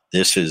wow,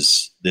 this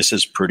is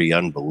pretty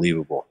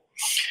unbelievable.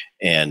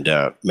 And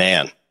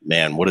man,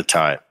 what a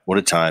time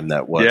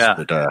that was. Yeah.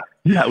 But,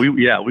 we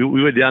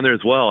went down there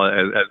as well.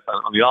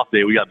 On the off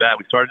day, we got back.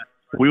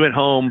 We went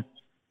home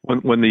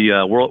when the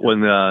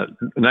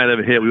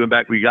 9/11 hit.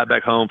 We got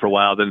back home for a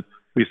while. Then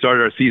we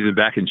started our season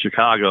back in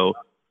Chicago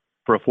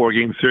for a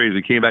 4-game series.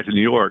 We came back to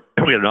New York.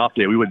 We had an off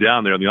day. We went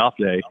down there on the off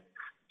day.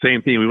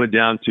 Same thing. We went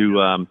down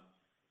to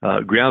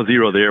Ground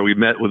Zero there. We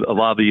met with a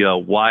lot of the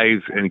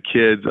wives and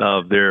kids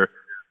of that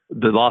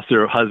lost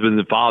their husbands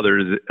and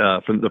fathers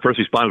from the first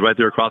responders right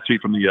there across the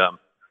street from the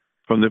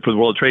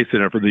World Trade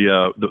Center, from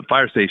the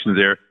fire stations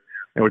there.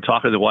 And we're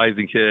talking to the wives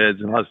and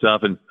kids and all that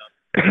stuff. And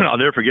I'll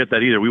never forget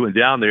that either. We went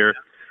down there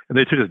and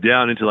they took us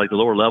down into like the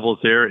lower levels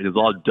there. It was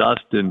all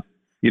dust and,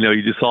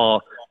 you just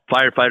saw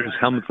firefighters'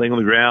 helmets laying on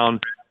the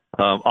ground,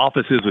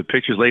 offices with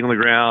pictures laying on the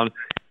ground.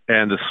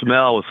 And the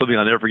smell was something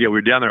I'll never forget. We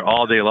were down there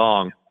all day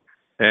long.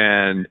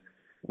 And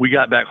we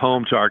got back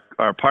home to our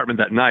apartment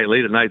that night,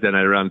 late at night that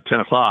night, around 10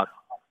 o'clock.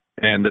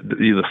 And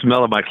the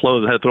smell of my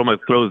clothes, I had to throw my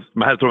clothes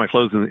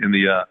in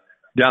the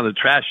down the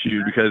trash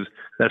chute because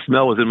that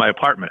smell was in my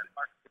apartment.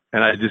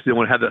 And I just didn't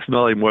want to have that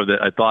smell anymore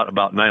that I thought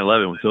about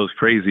 9/11, so it was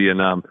crazy.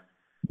 And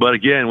but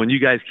again, when you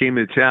guys came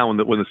into town,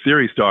 when the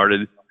series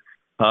started,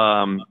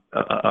 after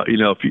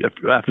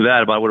that,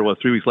 about what it was,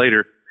 3 weeks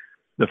later,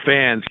 the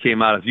fans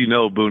came out. As you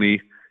know, Boone,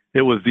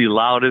 it was the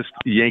loudest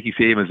Yankee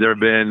Stadium has ever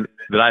been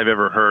that I've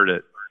ever heard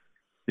it.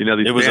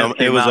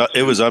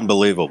 It was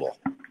unbelievable.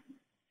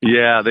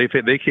 Yeah,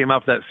 they came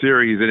out for that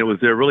series, and it was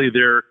their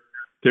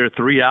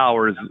 3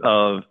 hours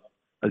of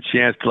a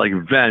chance to like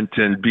vent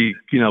and be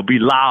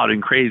loud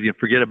and crazy and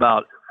forget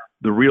about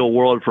the real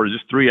world for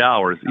just 3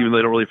 hours, even though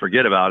they don't really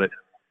forget about it.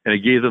 And it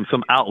gave them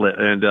some outlet.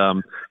 And,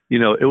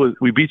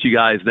 we beat you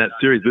guys in that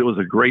series, but it was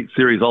a great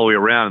series all the way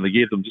around. And they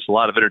gave them just a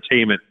lot of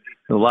entertainment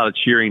and a lot of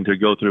cheering to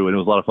go through. And it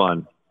was a lot of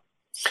fun.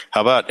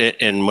 How about it?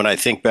 And when I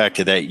think back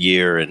to that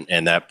year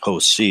and that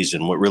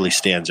postseason, what really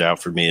stands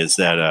out for me is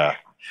that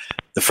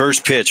the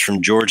first pitch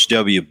from George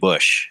W.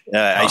 Bush.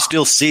 I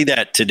still see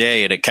that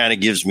today, and it kind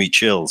of gives me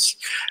chills.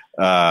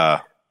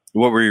 What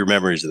were your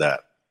memories of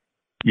that?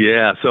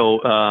 Yeah, so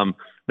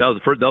that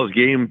was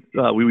game.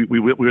 We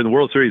were in the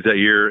World Series that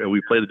year, and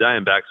we played the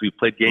Diamondbacks. We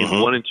played games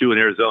 1 and 2 in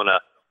Arizona,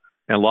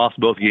 and lost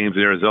both games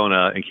in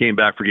Arizona, and came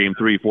back for game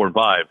 3, 4, and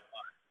 5.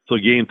 So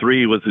game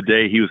 3 was the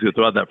day he was going to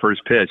throw out that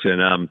first pitch,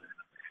 and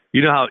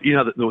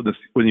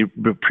when you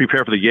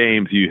prepare for the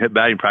games, you hit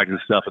batting practice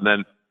and stuff, and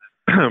then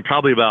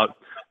probably about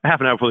half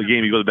an hour before the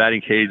game, you go to the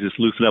batting cage, just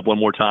loosen up one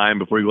more time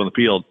before you go on the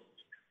field.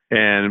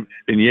 And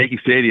in Yankee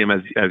Stadium,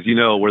 as you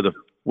know, where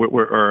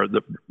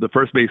the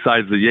first base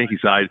side is the Yankee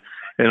side,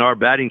 and our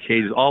batting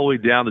cage is all the way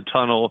down the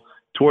tunnel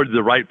towards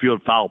the right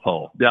field foul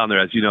pole down there,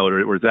 as you know,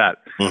 where it's at.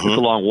 It's a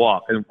long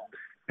walk,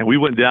 and we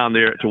went down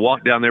there to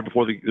walk down there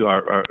before the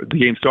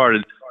game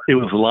started. It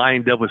was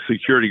lined up with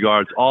security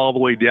guards all the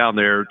way down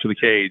there to the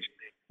cage,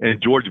 and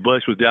George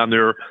Bush was down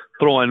there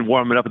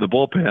warming up in the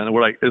bullpen. And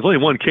we're like, there's only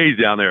one cage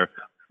down there,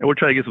 and we're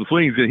trying to get some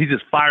swings in. He's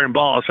just firing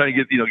balls, trying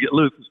to get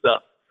loose and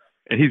stuff.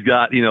 And he's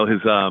got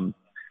his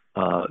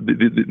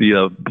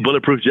the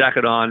bulletproof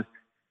jacket on.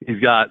 He's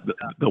got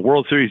the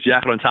World Series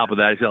jacket on top of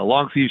that. He's got a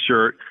long sleeve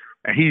shirt,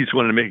 and he just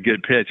wanted to make a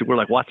good pitch. And we're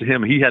like watching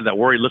him. He had that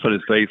worried look on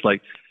his face,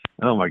 like,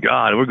 oh my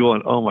God. And we're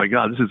going, oh my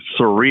God, this is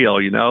surreal,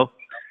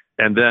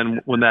 And then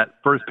when that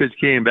first pitch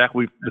came back,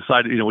 we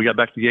decided, we got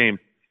back to the game,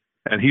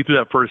 and he threw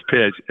that first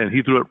pitch, and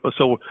he threw it.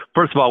 So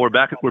first of all, we're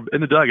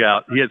in the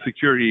dugout. He had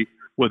security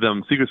with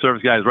him, Secret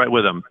Service guys right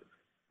with him,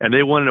 and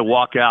they wanted to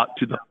walk out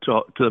to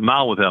the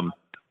mound with him.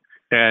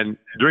 And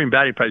during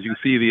batting practice, you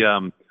can see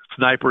the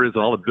snipers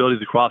and all the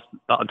buildings across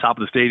on top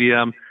of the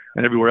stadium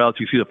and everywhere else.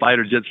 You see the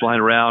fighter jets flying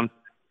around,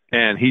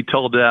 and he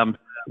told them,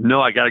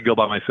 "No, I got to go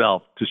by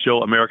myself to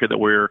show America that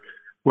we're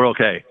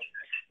okay."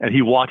 And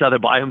he walked out there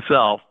by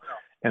himself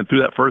and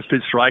threw that first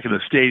pitch strike, and the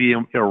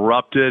stadium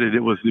erupted, and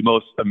it was the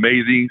most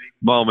amazing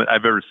moment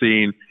I've ever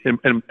seen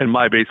in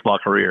my baseball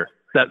career.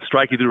 That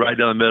strike he threw right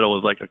down the middle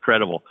was like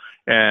incredible,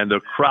 and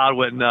the crowd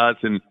went nuts,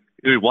 and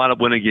we wound up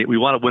winning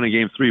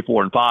games 3,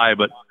 4, and 5,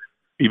 but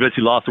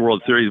eventually lost the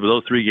World Series. But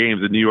those 3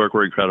 games in New York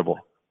were incredible.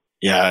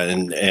 Yeah,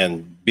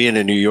 and being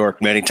in New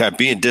York many times,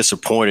 being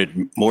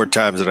disappointed more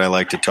times than I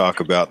like to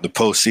talk about the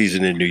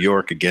postseason in New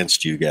York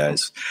against you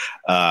guys.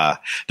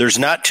 There's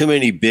not too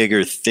many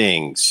bigger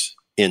things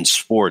in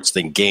sports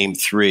than Game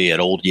 3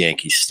 at Old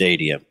Yankee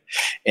Stadium.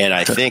 And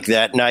I think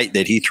that night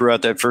that he threw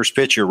out that first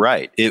pitch, you're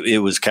right.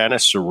 It was kind of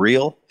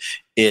surreal.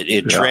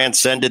 It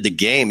transcended the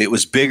game. It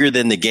was bigger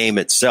than the game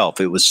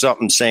itself. It was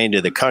something saying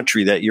to the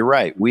country that you're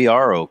right. We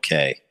are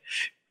okay.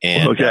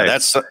 And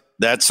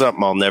that's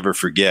something I'll never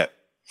forget.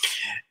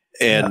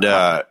 And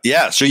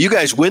so you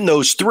guys win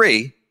those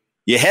 3.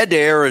 You head to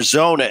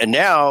Arizona, and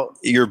now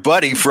your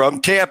buddy from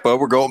Tampa,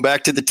 we're going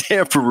back to the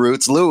Tampa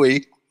roots,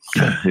 Louis.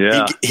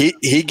 Yeah,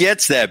 he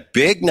gets that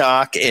big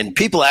knock, and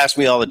people ask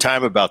me all the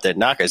time about that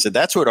knock. I said,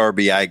 that's what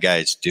RBI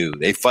guys do.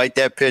 They fight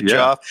that pitch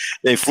off.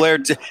 They flare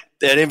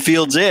that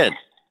infield's in.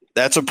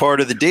 That's a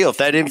part of the deal. If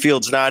that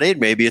infield's not in,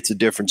 maybe it's a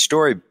different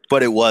story,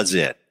 but it was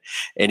in.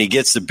 And he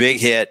gets the big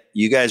hit.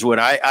 You guys win.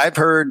 I've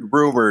heard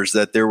rumors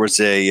that there was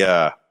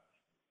a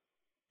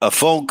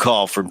phone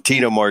call from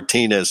Tino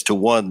Martinez to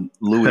one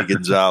Louis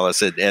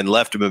Gonzalez and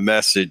left him a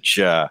message.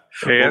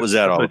 What was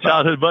that all about? It's a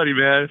childhood buddy,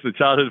 man. It's a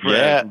childhood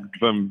friend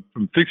from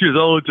 6 years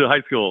old to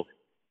high school.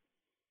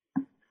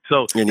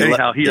 So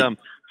anyhow,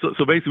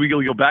 so basically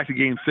we go back to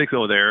Game 6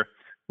 over there.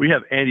 We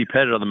have Andy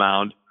Pettitte on the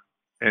mound,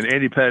 and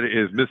Andy Pettitte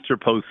is Mr.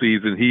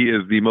 Postseason. He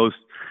is the most.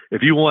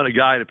 If you want a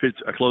guy to pitch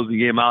a closing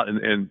game out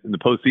in the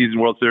postseason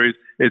World Series,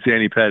 it's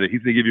Andy Pettitte.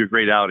 He's going to give you a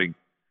great outing.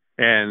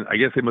 And I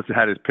guess they must have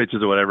had his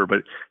pitches or whatever,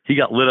 but he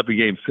got lit up in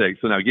Game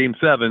 6. So now Game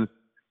 7,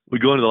 we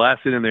go into the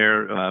last inning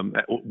there.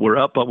 We're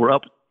up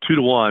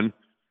 2-1,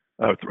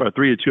 or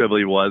 3-2, I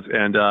believe it was.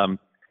 And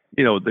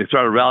they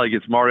started a rally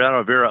against Mariano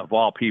Rivera of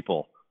all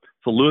people.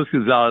 So Luis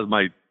Gonzalez,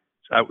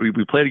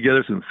 we played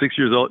together since 6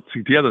 years old,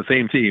 together the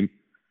same team,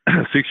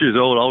 6 years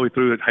old all the way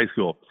through at high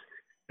school.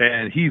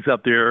 And he's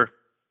up there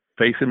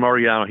facing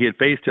Mariano. He had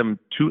faced him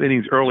 2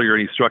 innings earlier,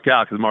 and he struck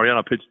out because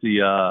Mariano pitched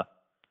I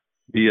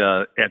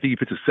think he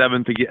pitched the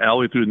 7th all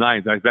the way through the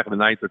 9th. I was back in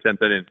the 9th or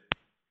 10th inning.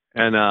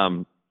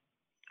 And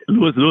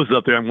Lewis is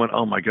up there. I'm going,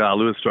 oh, my God,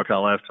 Lewis struck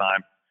out last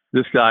time.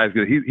 This guy is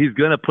good. He's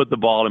going to put the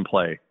ball in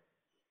play.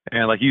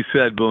 And like you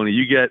said, Boone,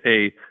 you get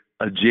a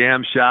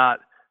jam shot,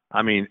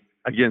 I mean,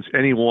 against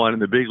anyone in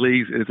the big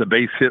leagues, it's a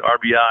base hit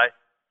RBI.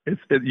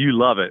 You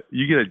love it.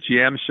 You get a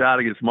jam shot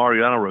against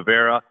Mariano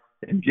Rivera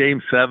in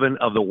Game 7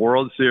 of the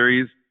World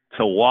Series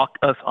to walk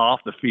us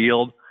off the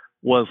field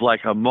was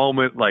like a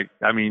moment. Like,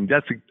 I mean,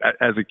 as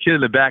a kid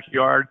in the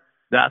backyard,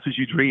 that's what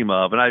you dream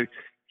of. And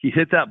he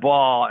hit that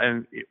ball,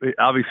 and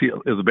obviously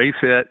it was a base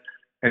hit,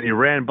 and he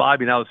ran by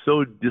me, and I was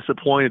so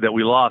disappointed that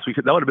we lost.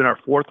 That would have been our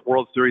 4th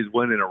World Series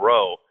win in a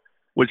row,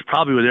 which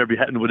probably would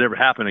never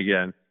happen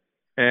again.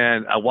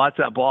 And I watched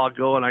that ball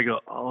go, and I go,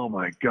 oh,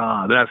 my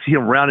God. Then I see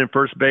him rounding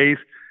first base,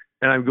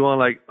 and I'm going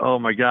like, oh,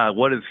 my God,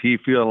 what is he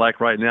feeling like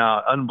right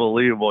now?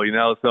 Unbelievable,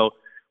 So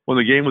when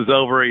the game was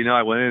over,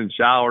 I went in and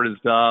showered and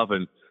stuff,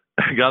 and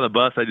I got on the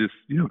bus. I just,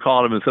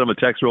 called him and sent him a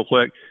text real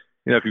quick.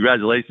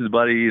 Congratulations,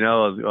 buddy. It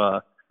was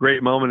a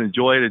great moment.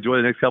 Enjoy it. Enjoy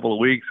the next couple of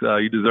weeks.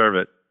 You deserve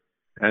it.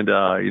 And,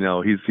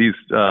 he's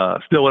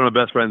still one of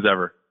my best friends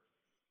ever.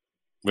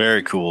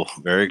 Very cool.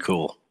 Very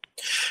cool.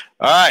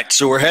 All right.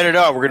 So we're headed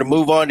on. We're going to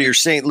move on to your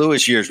St.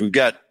 Louis years. We've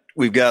got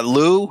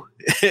Lou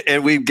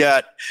and we've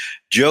got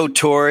Joe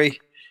Torre.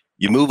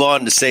 You move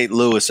on to St.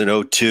 Louis in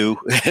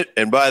 2002.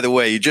 And by the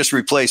way, you just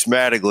replaced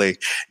Mattingly.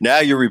 Now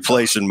you're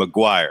replacing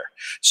McGuire.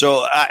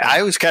 So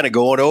I was kind of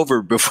going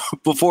over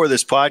before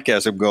this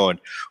podcast. I'm going,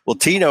 well,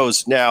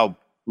 Tino's now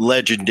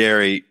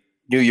legendary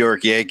New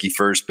York Yankee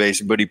first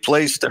baseman, but he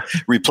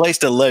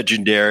replaced a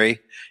legendary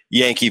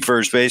Yankee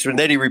first baseman.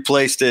 Then he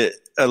replaced a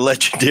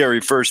legendary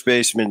first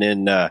baseman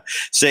in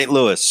St.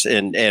 Louis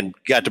and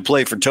got to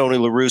play for Tony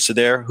La Russa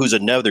there, who's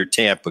another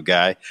Tampa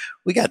guy.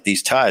 We got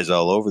these ties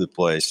all over the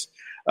place.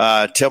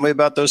 Tell me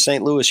about those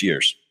St. Louis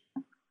years.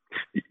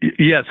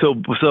 Yeah, so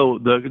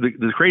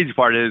the crazy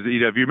part is,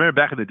 if you remember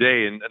back in the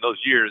day in those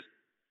years,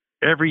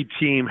 every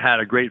team had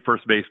a great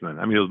first baseman.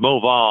 I mean, it was Mo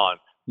Vaughn,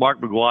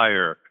 Mark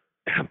McGuire,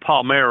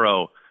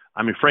 Palmeiro,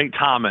 Frank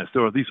Thomas.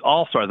 There were these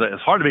all-stars.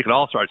 It's hard to make an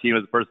all-star team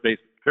as a first base,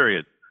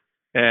 period.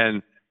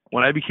 And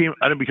when I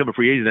didn't become a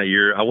free agent that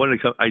year. I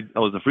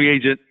was a free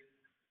agent,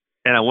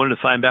 and I wanted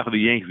to sign back with the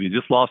Yankees. We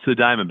just lost to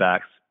the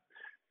Diamondbacks,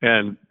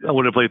 and I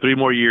wanted to play 3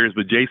 more years.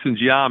 But Jason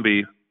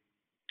Giambi,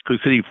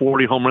 who's hitting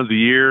 40 home runs a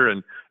year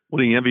and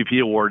winning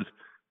MVP awards,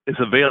 is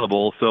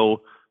available.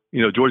 So,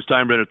 George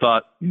Steinbrenner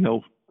thought,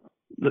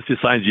 let's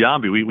just sign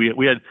Giambi.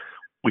 We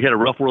had a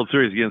rough World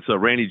Series against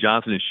Randy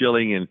Johnson and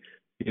Schilling, and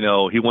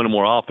he wanted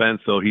more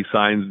offense, so he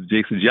signs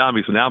Jason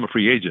Giambi. So now I'm a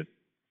free agent.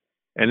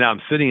 And now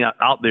I'm sitting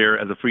out there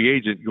as a free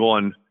agent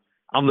going,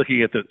 I'm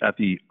looking at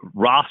the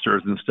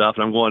rosters and stuff,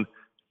 and I'm going,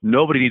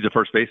 nobody needs a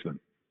first baseman.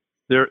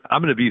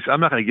 I'm not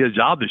going to get a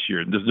job this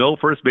year. There's no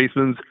first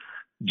baseman's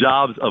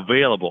jobs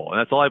available. And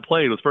that's all I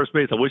played was first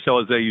base. I wish I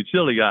was a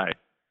utility guy.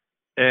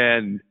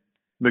 And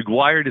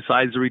McGuire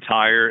decides to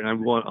retire, and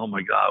I'm going, oh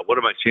my God, what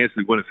are my chances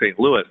of going to St.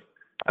 Louis?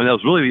 And that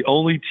was really the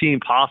only team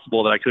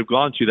possible that I could have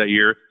gone to that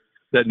year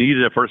that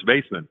needed a first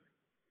baseman.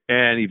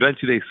 And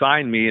eventually they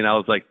signed me, and I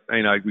was like,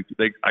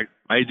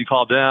 my agent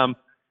called them.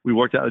 We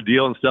worked out a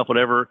deal and stuff,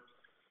 whatever.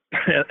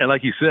 And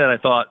like you said, I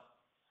thought,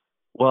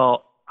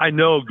 well, I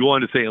know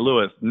going to St.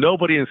 Louis,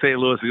 nobody in St.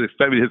 Louis is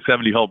expecting me to hit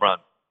 70 home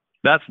runs.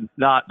 That's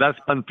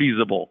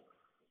unfeasible.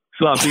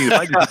 So I'm thinking, if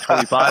I just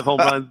hit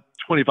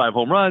 25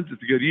 home runs,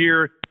 it's a good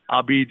year.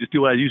 I'll just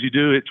do what I usually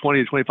do, hit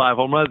 20 to 25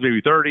 home runs,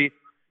 maybe 30,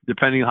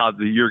 depending on how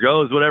the year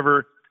goes,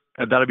 whatever,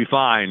 and that'll be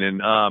fine.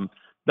 And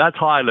that's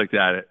how I looked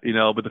at it,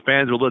 but the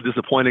fans were a little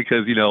disappointed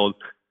because,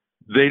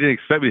 they didn't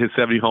expect me to hit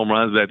 70 home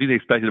runs. I think they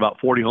expected about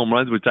 40 home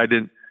runs, which I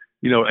didn't.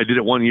 I did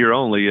it 1 year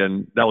only,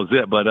 and that was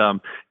it. But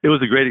it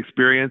was a great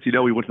experience.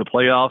 We went to the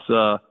playoffs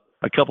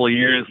a couple of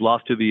years,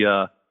 lost to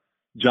the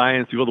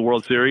Giants to go to the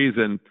World Series,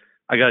 and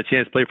I got a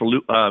chance to play for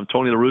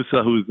Tony La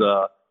Russa, who's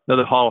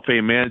another Hall of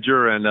Fame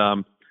manager,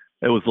 and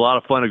it was a lot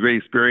of fun, a great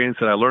experience,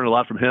 and I learned a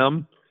lot from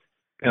him.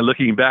 And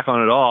looking back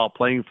on it all,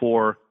 playing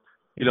for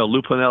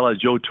Lou Piniella,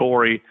 Joe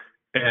Torre,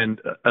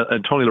 and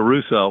Tony La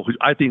Russa, who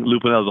I think Lou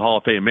Piniella is a Hall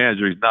of Fame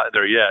manager. He's not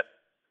there yet.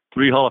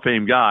 3 Hall of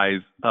Fame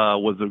guys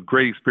was a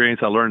great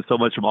experience. I learned so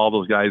much from all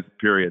those guys,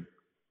 period.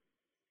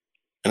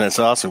 And that's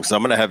awesome because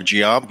I'm going to have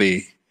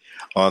Giambi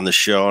on the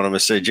show, and I'm going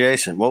to say,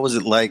 Jason, what was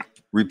it like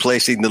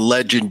replacing the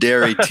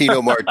legendary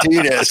Tino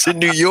Martinez in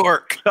New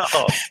York?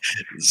 Oh,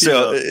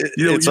 so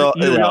we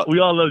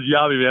all love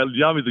Giambi, man.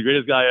 Giambi's the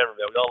greatest guy ever,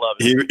 man. We all love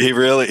him.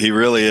 He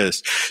really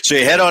is. So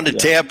you head on to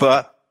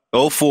Tampa,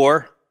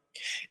 2004.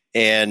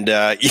 And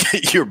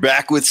you're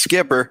back with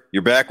Skipper.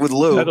 You're back with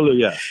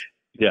Lou.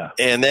 Yeah.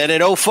 And then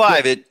in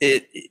 2005,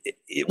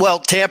 well,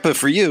 Tampa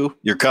for you,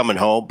 you're coming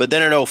home. But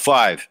then in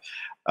 2005,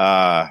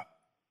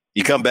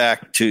 you come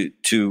back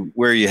to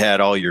where you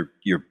had all your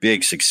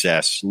big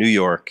success, New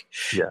York.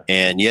 Yeah.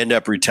 And you end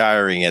up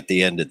retiring at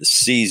the end of the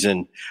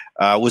season.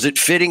 Was it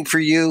fitting for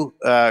you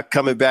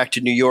coming back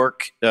to New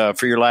York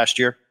for your last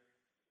year?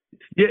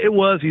 Yeah, it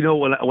was.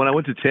 When I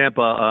went to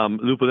Tampa,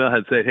 Lou Piniella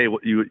had said, "Hey,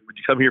 would you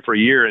come here for a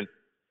year?" And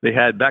they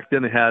had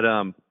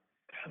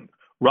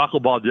Rocco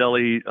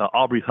Baldelli,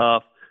 Aubrey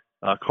Huff,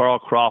 Carl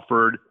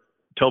Crawford,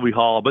 Toby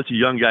Hall, a bunch of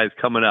young guys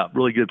coming up,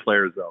 really good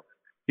players though.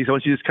 He said, "Why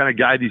don't you just kind of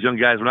guide these young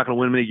guys? We're not going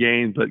to win many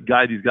games, but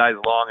guide these guys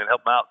along and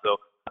help them out." So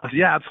I said,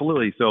 "Yeah,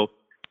 absolutely." So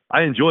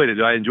I enjoyed it.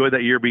 I enjoyed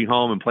that year being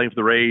home and playing for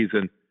the Rays,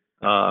 and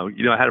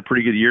I had a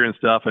pretty good year and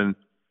stuff. And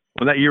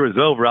when that year was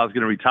over, I was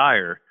going to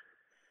retire.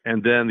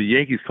 And then the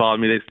Yankees called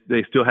me.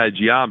 They still had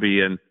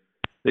Giambi, and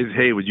they said,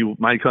 "Hey, would you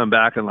mind coming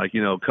back and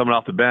coming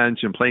off the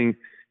bench and playing?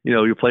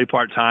 You'll play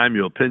part time,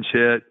 you'll pinch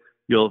hit,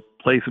 you'll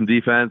play some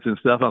defense and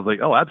stuff." I was like,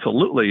 "Oh,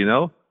 absolutely,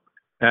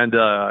 And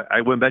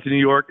I went back to New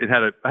York and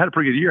I had a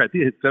pretty good year. I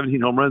think I hit 17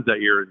 home runs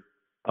that year in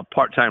a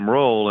part time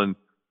role, and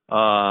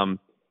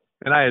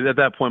I at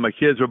that point my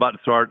kids were about to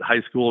start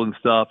high school and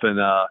stuff, and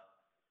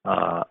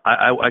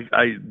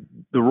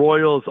the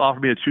Royals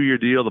offered me a 2-year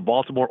deal. The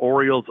Baltimore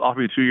Orioles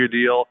offered me a 2-year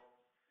deal.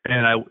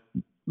 And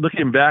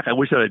looking back, I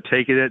wish I had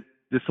taken it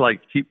just to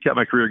kept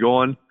my career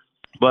going.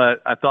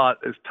 But I thought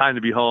it's time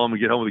to be home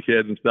and get home with the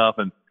kids and stuff.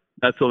 And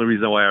that's the only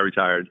reason why I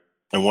retired.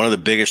 And one of the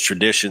biggest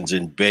traditions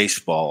in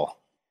baseball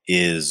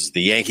is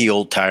the Yankee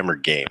old timer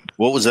game.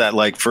 What was that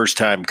like first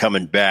time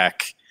coming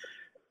back?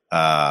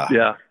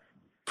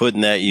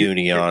 Putting that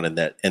uni on and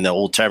the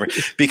old timer,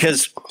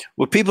 because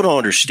what people don't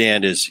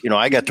understand is,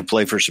 I got to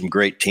play for some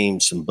great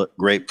teams, some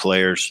great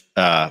players.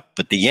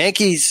 But the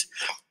Yankees,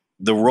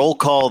 the roll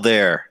call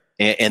there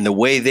and the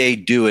way they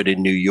do it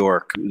in New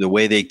York, the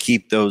way they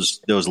keep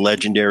those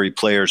legendary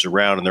players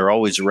around, and they're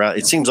always around.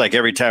 It seems like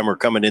every time we're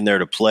coming in there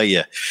to play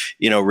you,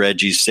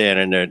 Reggie's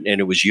standing there,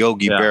 and it was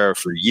Yogi Berra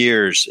for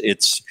years.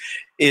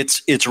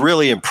 It's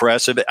really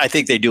impressive. I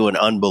think they do an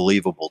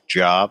unbelievable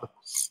job.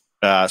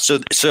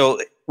 So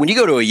when you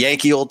go to a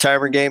Yankee old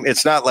timer game,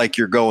 it's not like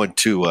you're going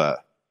to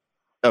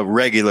a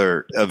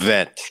regular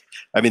event.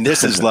 I mean,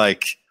 this is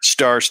like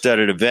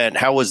star-studded event.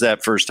 How was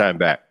that first time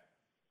back?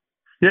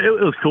 Yeah,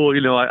 it was cool.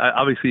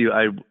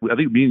 I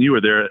think me and you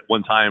were there at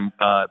one time,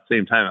 at the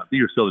same time. I think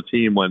you were still the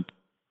team when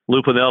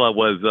Lou Piniella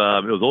was,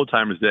 it was Old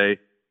Timers Day,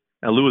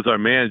 and Lou was our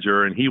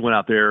manager, and he went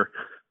out there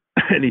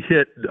and he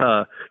hit,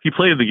 he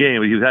played in the game,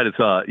 but he had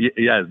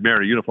his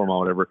Mariner uniform on,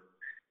 whatever.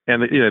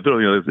 And, this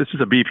is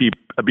a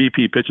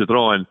BP pitcher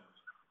throwing.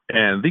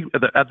 And I think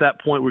at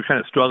that point, we were kind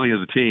of struggling as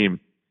a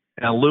team.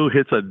 And Lou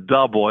hits a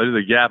double into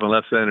the gap in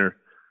left center.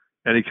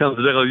 And he comes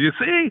to the goes, "You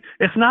see,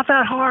 it's not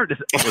that hard.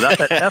 Without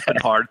that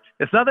effing hard.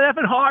 It's not that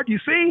effing hard. You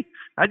see,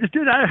 I just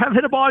did. I haven't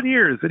hit a ball in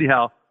years,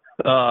 anyhow."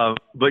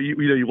 But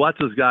you watch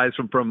those guys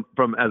from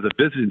as a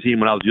visiting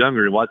team when I was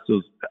younger. You watch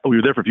those. We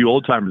were there for a few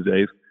old timers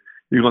days.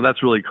 You're going,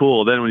 "That's really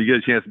cool." Then when you get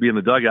a chance to be in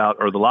the dugout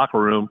or the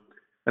locker room,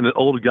 and the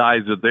old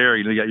guys are there.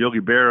 You got Yogi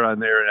Berra in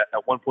there. And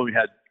at one point we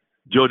had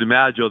Joe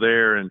DiMaggio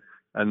there, and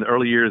in the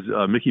early years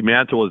Mickey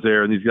Mantle was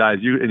there, and these guys.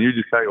 You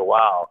just kind of go,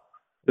 "Wow,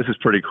 this is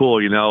pretty cool,"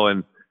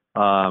 and.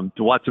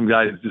 To watch some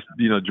guys just,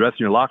 dress in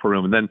your locker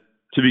room, and then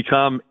to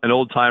become an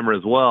old timer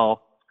as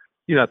well.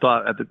 I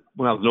thought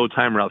when I was an old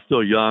timer, I was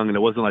still young, and it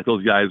wasn't like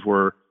those guys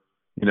were,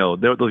 those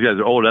guys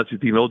are old. That's what you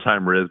think an old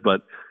timer is.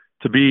 But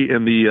to be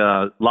in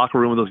the locker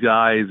room with those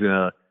guys,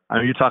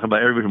 you're talking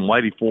about everybody from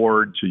Whitey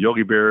Ford to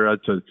Yogi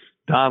Berra to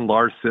Don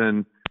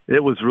Larson.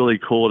 It was really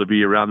cool to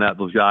be around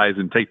those guys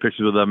and take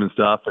pictures with them and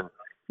stuff, and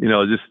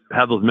just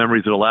have those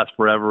memories that'll last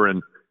forever.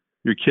 And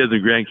your kids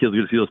and grandkids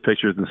get to see those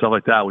pictures and stuff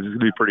like that, which is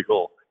going to be pretty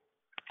cool.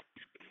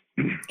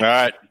 All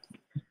right.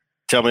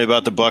 Tell me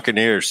about the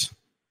Buccaneers.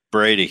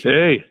 Brady.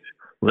 Hey.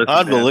 Listen,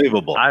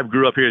 unbelievable. Man, I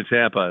grew up here in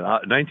Tampa.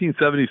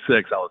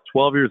 1976. I was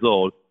 12 years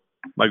old.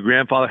 My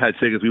grandfather had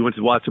tickets. We went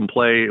to watch him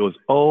play. It was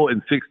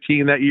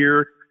 0-16 that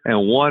year and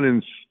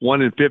 1-15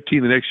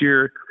 the next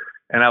year.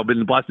 And I've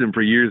been watching him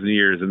for years and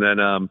years. And then,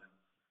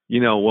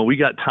 when we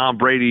got Tom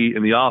Brady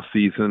in the off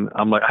season,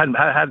 I'm like, I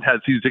hadn't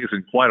had season tickets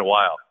in quite a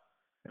while.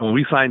 And when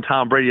we signed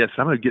Tom Brady, I said,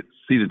 I'm going to get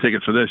season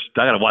tickets for this.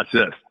 I got to watch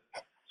this.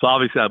 So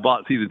obviously I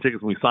bought season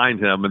tickets when we signed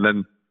him, and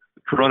then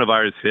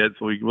coronavirus hit,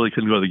 so we really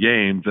couldn't go to the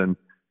games, and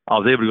I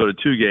was able to go to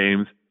 2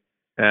 games.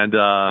 And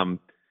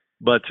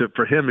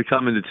for him to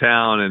come into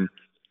town,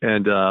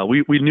 and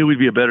we knew we'd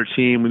be a better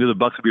team. We knew the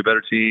Bucs would be a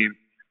better team.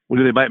 We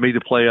knew they might make the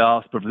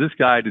playoffs, but for this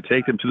guy to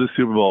take them to the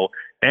Super Bowl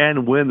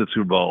and win the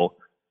Super Bowl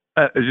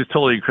is just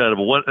totally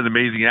incredible. What an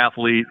amazing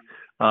athlete!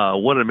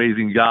 What an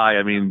amazing guy!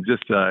 I mean,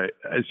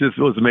 it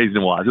was amazing to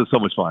watch. It was so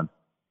much fun.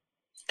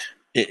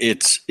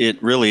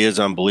 It really is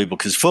unbelievable,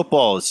 because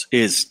football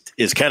is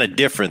kind of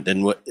different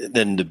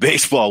than the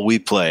baseball we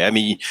play. I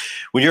mean,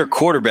 when you're a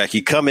quarterback,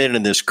 you come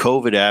in this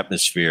COVID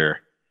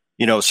atmosphere,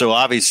 so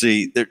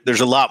obviously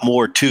there's a lot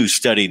more to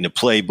studying the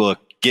playbook,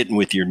 getting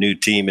with your new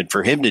team, and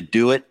for him to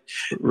do it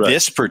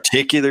this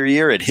particular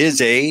year at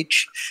his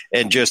age,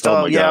 and just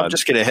I'm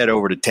just going to head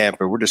over to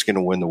Tampa. We're just going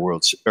to win the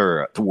World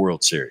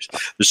Series,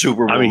 the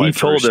Super Bowl. I mean, he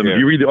told them. If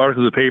you read the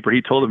articles of the paper,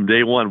 he told them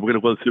day one, we're going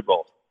to win the Super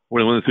Bowl. We're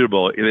going to win the Super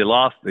Bowl. And they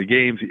lost the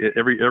games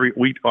every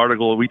week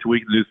article, week to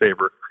week in the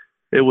newspaper.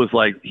 It was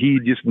like he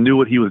just knew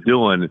what he was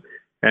doing,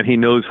 and he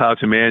knows how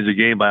to manage a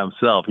game by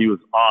himself. He was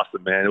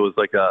awesome, man. It was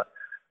like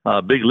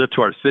big lift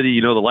to our city.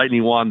 You know, the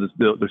Lightning won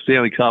the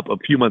Stanley Cup a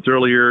few months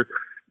earlier.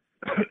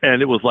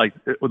 And it was like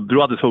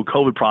throughout this whole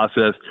COVID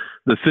process,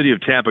 the city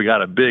of Tampa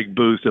got a big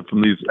boost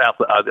from these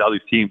all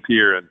these teams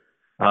here. And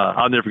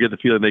I'll never forget the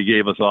feeling they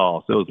gave us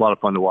all. So it was a lot of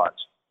fun to watch.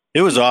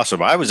 It was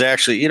awesome. I was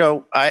actually,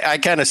 I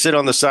kind of sit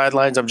on the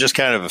sidelines. I'm just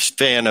kind of a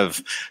fan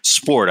of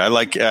sport. I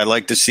like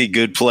to see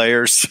good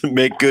players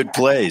make good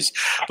plays.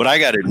 But I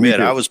got to admit,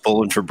 I was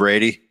pulling for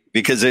Brady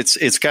because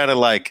it's kind of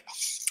like,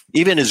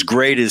 even as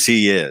great as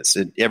he is,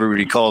 and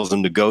everybody calls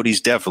him the GOAT,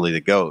 he's definitely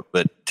the GOAT.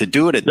 But to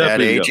do it at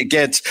that age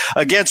against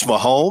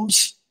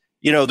Mahomes,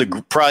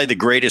 probably the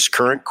greatest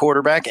current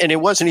quarterback, and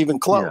it wasn't even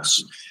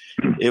close.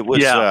 Yeah. It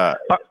was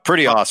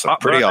pretty awesome.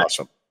 Pretty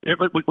awesome.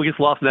 We get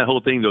lost in that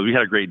whole thing, though. We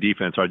had a great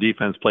defense. Our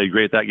defense played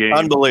great that game.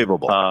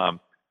 Unbelievable.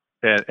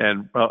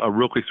 And a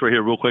real quick story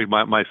here, real quick.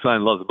 My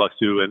son loves the Bucs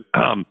too,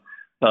 and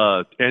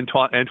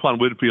Antoine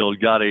Whitfield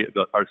got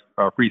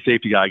our free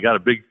safety guy got a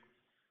big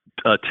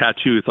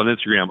tattoo. It's on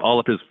Instagram, all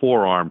up his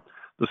forearm,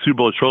 the Super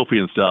Bowl trophy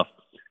and stuff.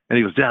 And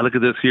he goes, "Dad, look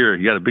at this here.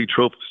 He got a big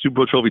Super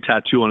Bowl trophy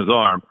tattoo on his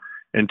arm."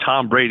 And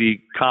Tom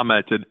Brady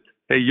commented,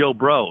 "Hey, yo,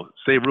 bro,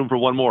 save room for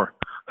one more."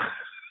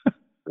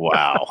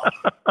 Wow.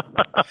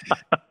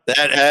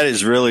 That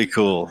is really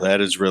cool. That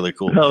is really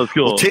cool. That was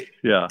cool.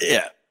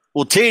 Yeah.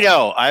 Well,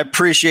 Tino, I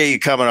appreciate you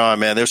coming on,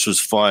 man. This was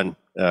fun.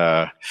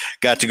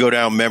 Got to go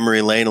down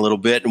memory lane a little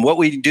bit. And what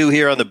we do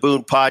here on the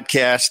Boone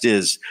Podcast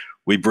is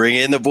we bring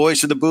in the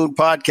voice of the Boone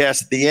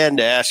Podcast at the end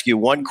to ask you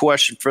one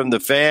question from the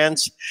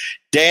fans.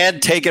 Dan,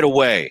 take it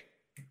away.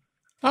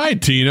 Hi,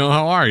 Tino.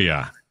 How are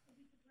you?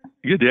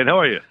 Good, Dan. How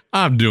are you?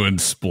 I'm doing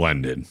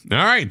splendid. All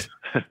right.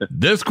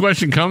 This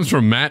question comes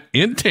from Matt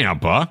in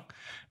Tampa,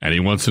 and he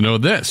wants to know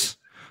this.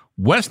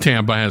 West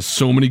Tampa has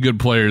so many good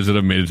players that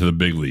have made it to the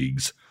big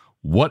leagues.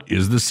 What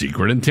is the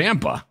secret in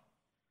Tampa?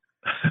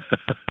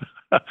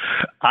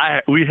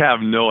 We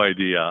have no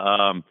idea.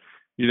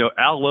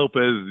 Al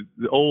Lopez,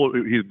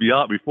 he's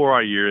before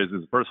our years,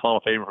 is the first Hall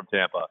of Famer from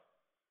Tampa.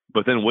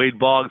 But then Wade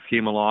Boggs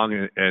came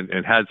along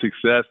and had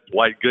success.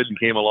 Dwight Gooden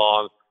came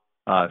along.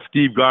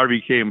 Steve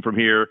Garvey came from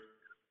here.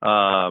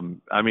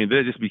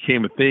 There just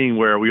became a thing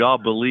where we all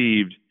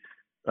believed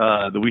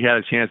that we had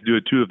a chance to do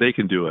it too if they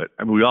can do it.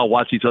 I mean, we all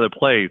watched each other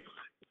play.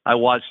 I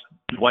watched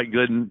Dwight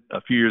Gooden a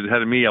few years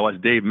ahead of me. I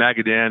watched Dave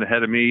Magadan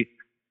ahead of me.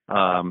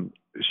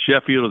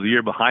 Sheffield was a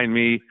year behind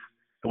me.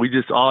 We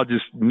just all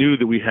knew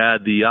that we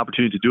had the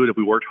opportunity to do it if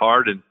we worked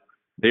hard, and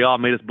they all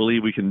made us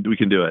believe we can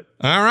do it.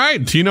 All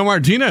right, Tino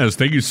Martinez,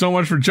 thank you so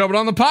much for jumping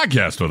on the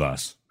podcast with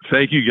us.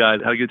 Thank you, guys.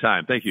 Had a good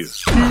time. Thank you.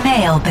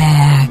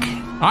 Mailbag.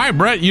 All right,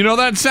 Brett, you know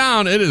that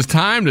sound. It is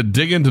time to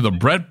dig into the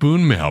Brett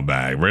Boone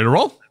mailbag. Ready to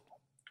roll?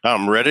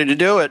 I'm ready to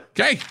do it.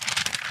 Okay.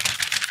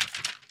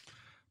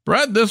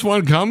 Brett, this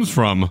one comes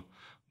from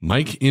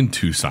Mike in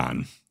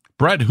Tucson.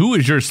 Brett, who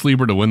is your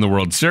sleeper to win the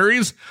World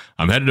Series?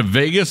 I'm headed to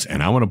Vegas,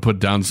 and I want to put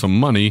down some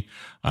money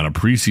on a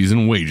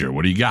preseason wager.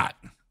 What do you got?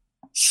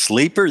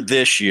 Sleeper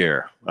this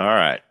year. All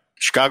right.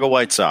 Chicago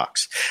White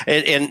Sox.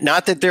 And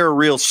not that they're a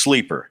real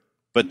sleeper,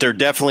 but they're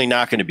definitely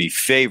not going to be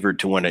favored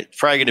to win it. It's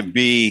probably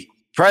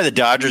the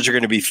Dodgers are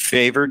going to be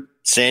favored.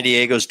 San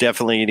Diego's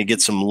definitely going to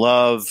get some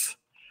love.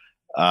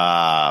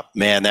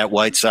 Man, that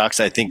White Sox,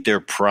 I think they're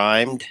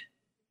primed.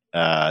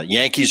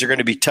 Yankees are going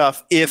to be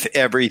tough if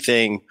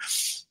everything,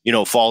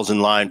 falls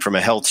in line from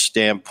a health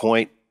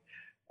standpoint.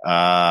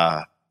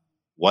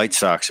 White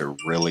Sox are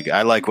really good.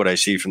 I like what I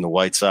see from the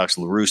White Sox.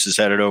 LaRusse is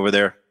headed over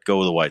there. Go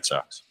with the White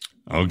Sox.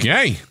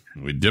 Okay.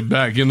 We dip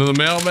back into the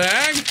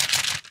mailbag.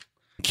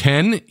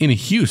 Ken in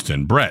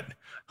Houston. Brett,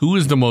 who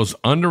is the most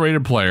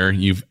underrated player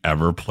you've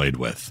ever played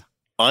with?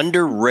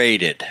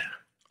 Underrated.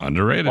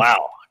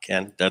 Wow,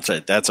 Ken, that's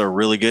a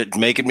really good,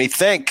 making me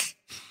think.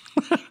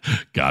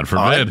 God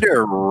forbid.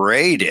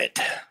 Underrated.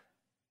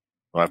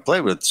 Well, I've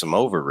played with some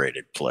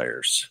overrated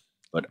players,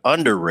 but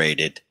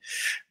underrated.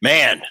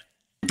 Man,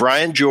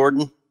 Brian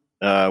Jordan.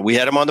 We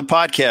had him on the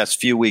podcast a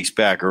few weeks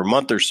back or a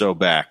month or so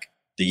back.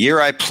 The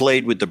year I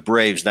played with the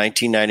Braves,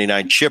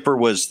 1999, Chipper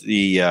was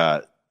the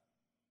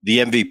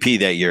MVP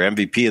that year,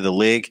 MVP of the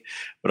league.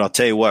 But I'll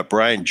tell you what,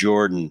 Brian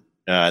Jordan,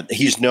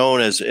 he's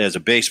known as a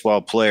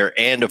baseball player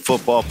and a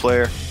football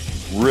player.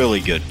 Really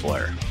good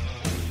player.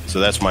 So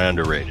that's my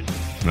underrated.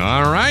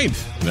 All right.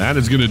 That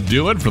is going to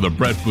do it for the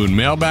Brett Boone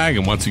mailbag.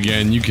 And once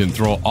again, you can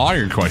throw all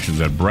your questions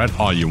at Brett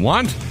all you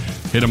want.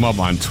 Hit him up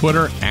on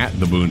Twitter at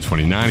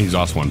TheBoone29. He's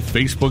also on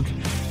Facebook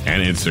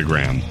and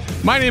Instagram.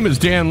 My name is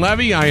Dan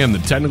Levy. I am the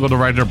technical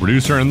director,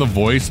 producer, and the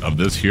voice of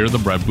this here, the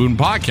Brett Boone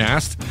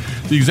Podcast.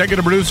 The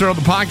executive producer of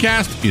the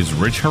podcast is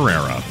Rich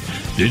Herrera.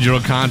 Digital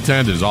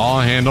content is all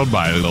handled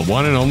by the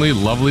one and only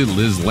lovely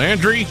Liz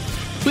Landry.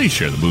 Please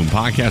share the Boone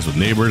Podcast with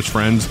neighbors,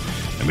 friends,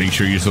 and make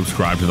sure you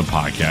subscribe to the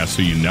podcast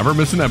so you never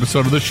miss an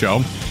episode of the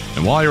show.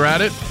 And while you're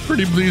at it,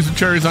 pretty please the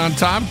cherries on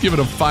top, give it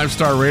a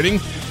 5-star rating,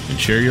 and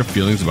share your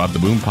feelings about the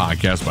Boone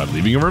Podcast by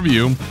leaving a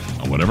review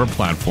on whatever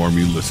platform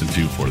you listen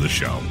to for the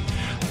show.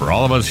 For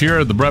all of us here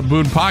at the Brett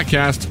Boone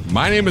Podcast,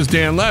 my name is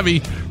Dan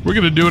Levy. We're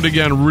going to do it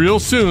again real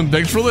soon.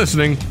 Thanks for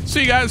listening.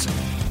 See you guys.